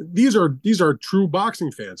 These are true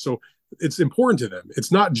boxing fans. So it's important to them.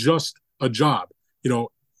 It's not just a job.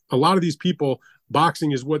 A lot of these people,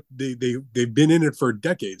 boxing is what they've been in it for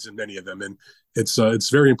decades, and many of them, and it's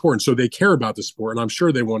very important. So they care about the sport, and I'm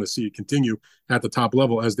sure they want to see it continue at the top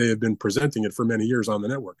level as they have been presenting it for many years on the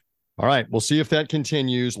network. All right, we'll see if that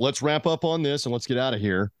continues. Let's wrap up on this and let's get out of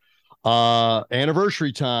here.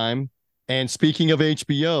 Anniversary time. And speaking of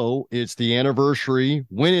HBO, it's the anniversary.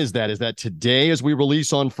 When is that? Is that today as we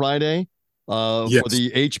release on Friday? Yes. For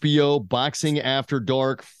the HBO Boxing After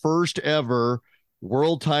Dark first ever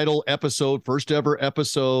world title episode, first ever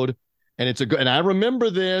episode. And it's and I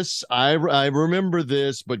remember this. I remember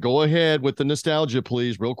this, but go ahead with the nostalgia,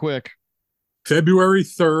 please, real quick. February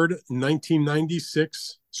 3rd,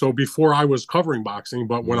 1996. So before I was covering boxing,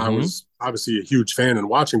 but when I was obviously a huge fan and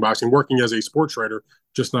watching boxing, working as a sports writer,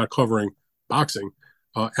 just not covering boxing,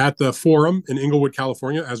 at the Forum in Inglewood,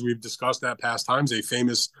 California, as we've discussed at past times, a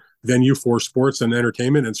famous venue for sports and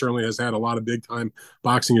entertainment, and certainly has had a lot of big time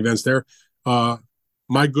boxing events there.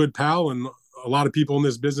 My good pal, and a lot of people in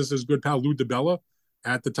this business, is good pal Lou DiBella,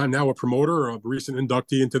 at the time now a promoter, a recent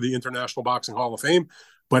inductee into the International Boxing Hall of Fame,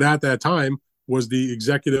 but at that time was the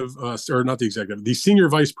executive, or not the executive, the senior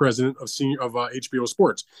vice president of HBO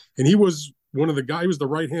Sports. And he was one of the guys, he was the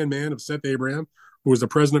right-hand man of Seth Abraham, who was the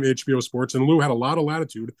president of HBO Sports. And Lou had a lot of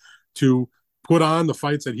latitude to put on the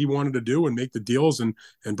fights that he wanted to do and make the deals and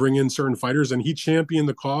bring in certain fighters. And he championed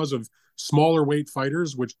the cause of smaller weight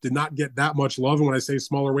fighters, which did not get that much love. And when I say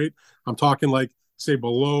smaller weight, I'm talking like, say,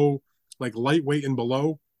 below, like lightweight and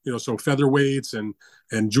below, so featherweights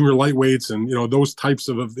and junior lightweights and, those types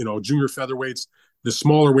of, junior featherweights, the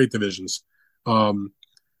smaller weight divisions.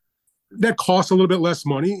 That cost a little bit less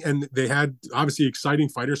money, and they had obviously exciting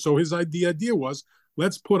fighters. So the idea was,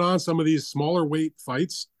 let's put on some of these smaller weight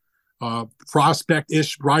fights,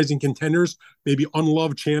 prospect-ish rising contenders, maybe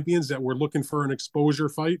unloved champions that were looking for an exposure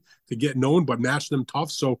fight to get known, but match them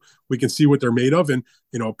tough so we can see what they're made of, and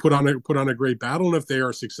put on a great battle. And if they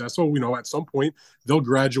are successful, at some point they'll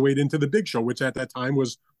graduate into the big show, which at that time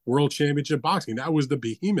was World Championship Boxing. That was the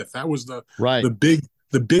behemoth. That was the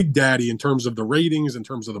big daddy in terms of the ratings, in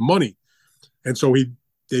terms of the money. And so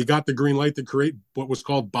they got the green light to create what was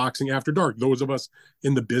called Boxing After Dark. Those of us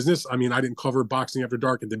in the business, I mean, I didn't cover Boxing After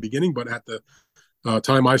Dark at the beginning, but at the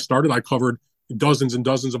time I started, I covered dozens and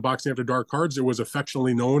dozens of Boxing After Dark cards. It was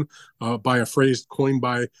affectionately known by a phrase coined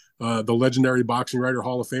by the legendary boxing writer,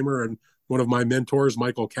 Hall of Famer, and one of my mentors,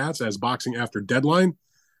 Michael Katz, as Boxing After Deadline,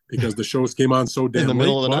 because the shows came on so damn in the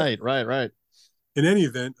middle late. Of the night. Right. In any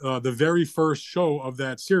event, the very first show of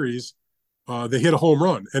that series, they hit a home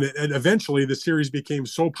run, and eventually the series became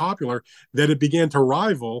so popular that it began to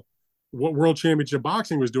rival what World Championship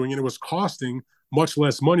Boxing was doing, and it was costing much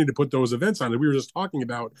less money to put those events on. And we were just talking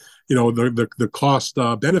about, the cost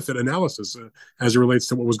benefit analysis as it relates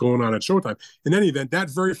to what was going on at Showtime. In any event, that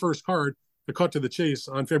very first card to cut to the chase,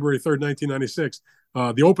 on February 3rd, 1996,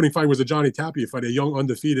 the opening fight was a Johnny Tapia fight, a young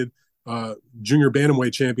undefeated junior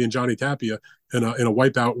bantamweight champion Johnny Tapia in a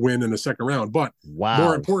wipeout win in the second round. But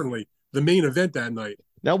more importantly, the main event that night.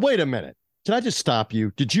 Now, wait a minute. Can I just stop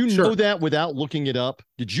you? Did you know that without looking it up?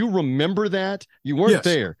 Did you remember that? You weren't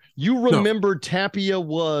there. You remembered Tapia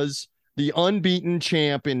was the unbeaten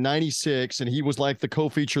champ in 96, and he was like the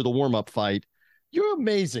co-feature of the warm-up fight. You're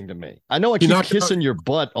amazing to me. I know I keep kissing your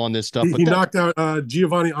butt on this stuff. He knocked out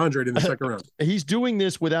Giovanni Andrade in the second round. He's doing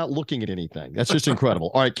this without looking at anything. That's just incredible.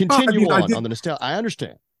 All right, continue on the nostalgia. I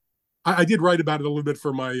understand. I did write about it a little bit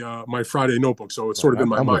for my my Friday notebook, so it's sort of in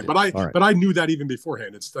my mind. But I knew that even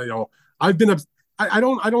beforehand. It's I've been I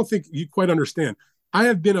don't think you quite understand. I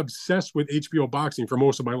have been obsessed with HBO boxing for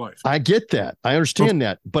most of my life. I get that. I understand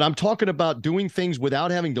that. But I'm talking about doing things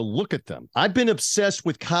without having to look at them. I've been obsessed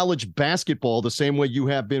with college basketball the same way you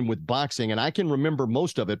have been with boxing, and I can remember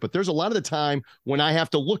most of it. But there's a lot of the time when I have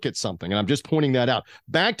to look at something, and I'm just pointing that out.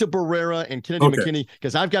 Back to Barrera and Kennedy McKinney,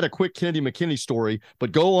 because I've got a quick Kennedy McKinney story,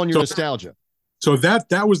 but go on your nostalgia. So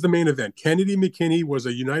that was the main event. Kennedy McKinney was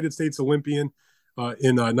a United States Olympian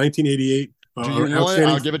in 1988.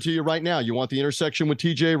 I'll give it to you right now. You want the intersection with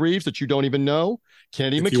TJ Reeves that you don't even know?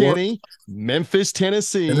 Kennedy McKinney, Memphis,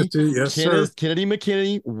 Tennessee. Yes, sir. Kennedy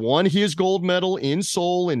McKinney won his gold medal in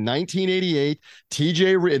Seoul in 1988.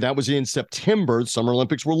 That was in September. The Summer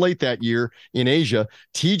Olympics were late that year in Asia.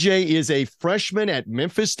 TJ is a freshman at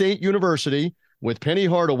Memphis State University with Penny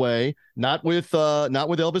Hardaway, not with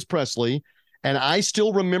Elvis Presley. And I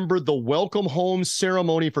still remember the welcome home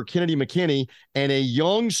ceremony for Kennedy McKinney, and a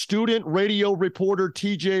young student radio reporter,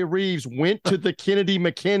 TJ Reeves, went to the Kennedy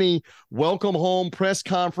McKinney welcome home press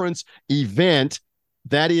conference event.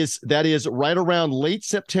 That is right around late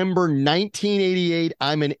September 1988.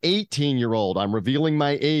 I'm an 18-year-old. I'm revealing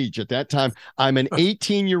my age at that time. I'm an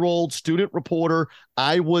 18-year-old student reporter.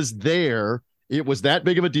 I was there. It was that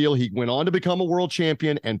big of a deal. He went on to become a world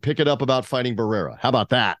champion and pick it up about fighting Barrera. How about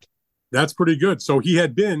that? That's pretty good. So he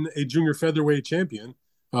had been a junior featherweight champion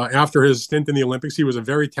after his stint in the Olympics. He was a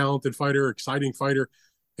very talented fighter, exciting fighter.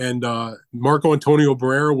 And Marco Antonio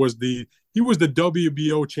Barrera was the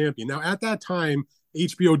WBO champion. Now, at that time,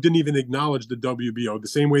 HBO didn't even acknowledge the WBO, the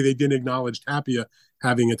same way they didn't acknowledge Tapia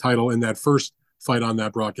having a title in that first fight on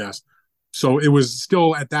that broadcast. So it was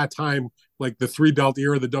still at that time, like the three-belt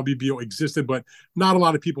era, the WBO existed, but not a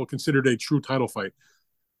lot of people considered a true title fight.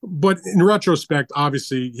 But in retrospect,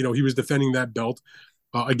 obviously, he was defending that belt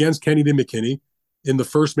against Kennedy McKinney in the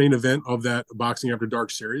first main event of that Boxing After Dark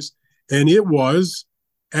series. And it was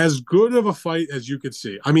as good of a fight as you could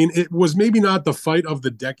see. I mean, it was maybe not the fight of the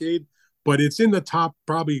decade, but it's in the top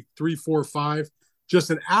probably 3, 4, 5. Just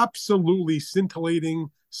an absolutely scintillating,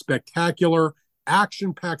 spectacular,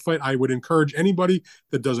 action-packed fight. I would encourage anybody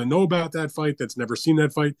that doesn't know about that fight, that's never seen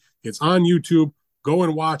that fight. It's on YouTube. Go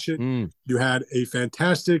and watch it. You had a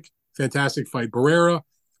fantastic fight. Barrera,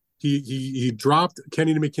 he dropped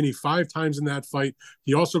Kennedy McKinney 5 times in that fight.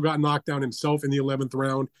 He also got knocked down himself in the 11th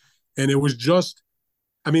round. And it was just,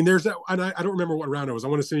 I mean, there's that, and I don't remember what round it was. I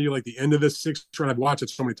want to say you like the end of the 6th round. I've watched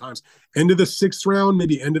it so many times. End of the 6th round,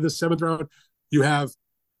 maybe end of the 7th round. You have,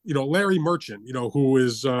 Larry Merchant, who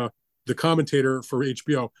is the commentator for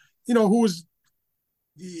HBO, who was,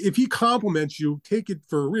 if he compliments you, take it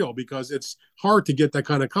for real, because it's hard to get that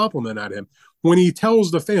kind of compliment at him. When he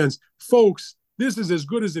tells the fans, folks, this is as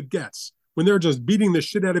good as it gets, when they're just beating the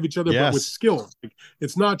shit out of each other, but with skill.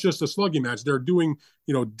 It's not just a slugging match. They're doing,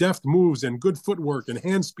 deft moves and good footwork and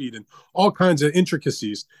hand speed and all kinds of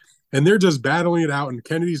intricacies. And they're just battling it out. And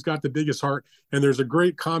Kennedy's got the biggest heart. And there's a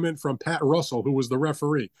great comment from Pat Russell, who was the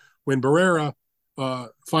referee. When Barrera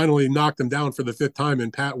finally knocked him down for the 5th time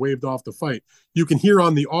and Pat waved off the fight, you can hear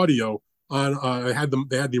on the audio on they had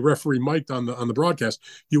the referee mic'd on the broadcast.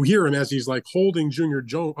 You hear him as he's like holding Junior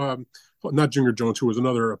Jones, not Junior Jones, who was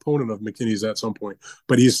another opponent of McKinney's at some point,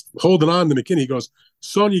 but he's holding on to McKinney. He goes,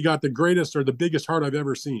 "Son, you got the greatest or the biggest heart I've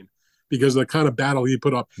ever seen," because of the kind of battle he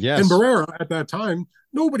put up. And Barrera at that time,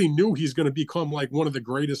 nobody knew he's going to become like one of the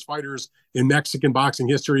greatest fighters in Mexican boxing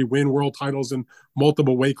history, win world titles in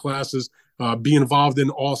multiple weight classes, be involved in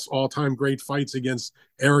all-time great fights against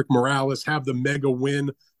Eric Morales, have the mega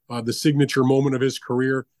win, the signature moment of his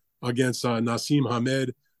career against Nassim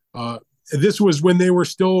Hamed. This was when they were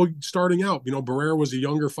still starting out. Barrera was a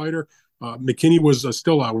younger fighter. McKinney was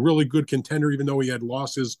still a really good contender, even though he had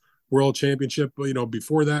lost his world championship,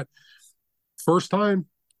 before that. First time,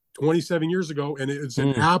 27 years ago, and it's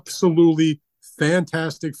an absolutely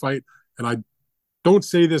fantastic fight. And I don't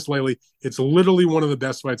say this lightly. It's literally one of the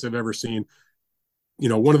best fights I've ever seen.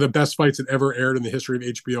 One of the best fights that ever aired in the history of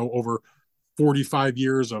HBO over 45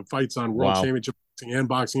 years of fights on World Wow. Championship Boxing and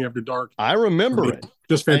Boxing After Dark. I remember it.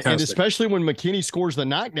 Just fantastic. And especially when McKinney scores the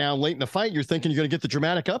knockdown late in the fight, you're thinking you're going to get the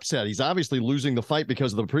dramatic upset. He's obviously losing the fight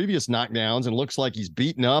because of the previous knockdowns and looks like he's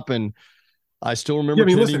beaten up. And I still remember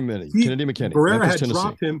Kennedy McKinney. Barrera had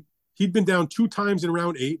dropped him. He'd been down 2 times in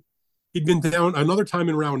round 8. He'd been down another time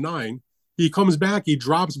in round 9. He comes back, he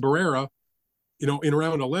drops Barrera, in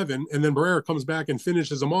round 11, and then Barrera comes back and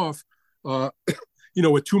finishes him off, with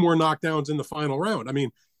 2 more knockdowns in the final round. I mean,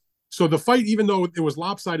 so the fight, even though it was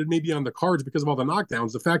lopsided maybe on the cards because of all the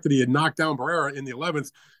knockdowns, the fact that he had knocked down Barrera in the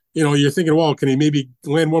 11th, you're thinking, well, can he maybe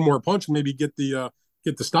land one more punch and maybe get the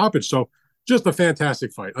stoppage? So just a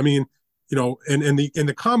fantastic fight. I mean, and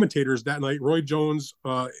the commentators that night, Roy Jones,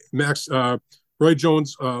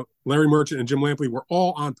 Larry Merchant, and Jim Lampley were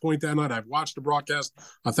all on point that night. I've watched the broadcast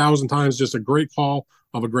 1,000 times. Just a great call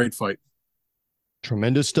of a great fight.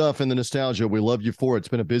 Tremendous stuff in the nostalgia. We love you for it. It's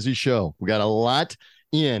been a busy show. We got a lot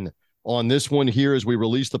in on this one here as we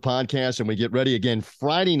release the podcast and we get ready again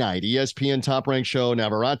Friday night. ESPN Top Rank Show,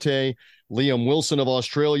 Navarrete, Liam Wilson of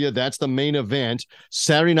Australia. That's the main event.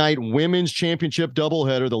 Saturday night Women's Championship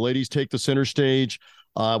doubleheader. The ladies take the center stage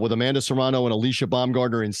with Amanda Serrano and Alicia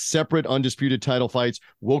Baumgardner in separate undisputed title fights.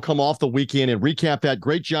 We'll come off the weekend and recap that.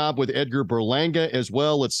 Great job with Edgar Berlanga as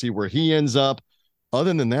well. Let's see where he ends up.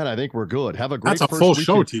 Other than that, I think we're good. Have a great That's a full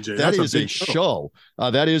show, TJ. That is a show.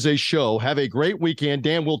 That is a show. Have a great weekend.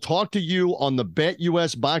 Dan, we'll talk to you on the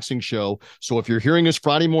BetUS Boxing Show. So if you're hearing us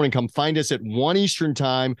Friday morning, come find us at 1 Eastern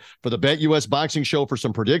time for the BetUS Boxing Show for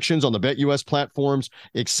some predictions on the BetUS platforms,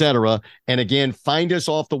 etc. And again, find us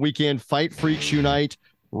off the weekend, Fight Freaks Unite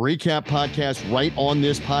recap podcast right on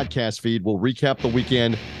this podcast feed. We'll recap the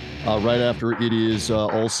weekend right after it is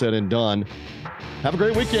all said and done. Have a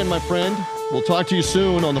great weekend, my friend. We'll talk to you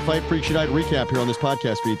soon on the Fight Freaks Unite recap here on this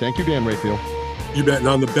podcast feed. Thank you, Dan Rayfield. You bet. And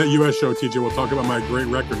on the BetUS show, TJ, we'll talk about my great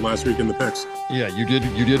record last week in the picks. Yeah, you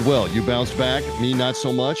did well. You bounced back. Me, not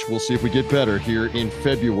so much. We'll see if we get better here in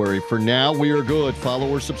February. For now, we are good. Follow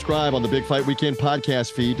or subscribe on the Big Fight Weekend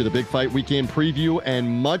podcast feed to the Big Fight Weekend preview and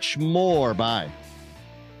much more. Bye.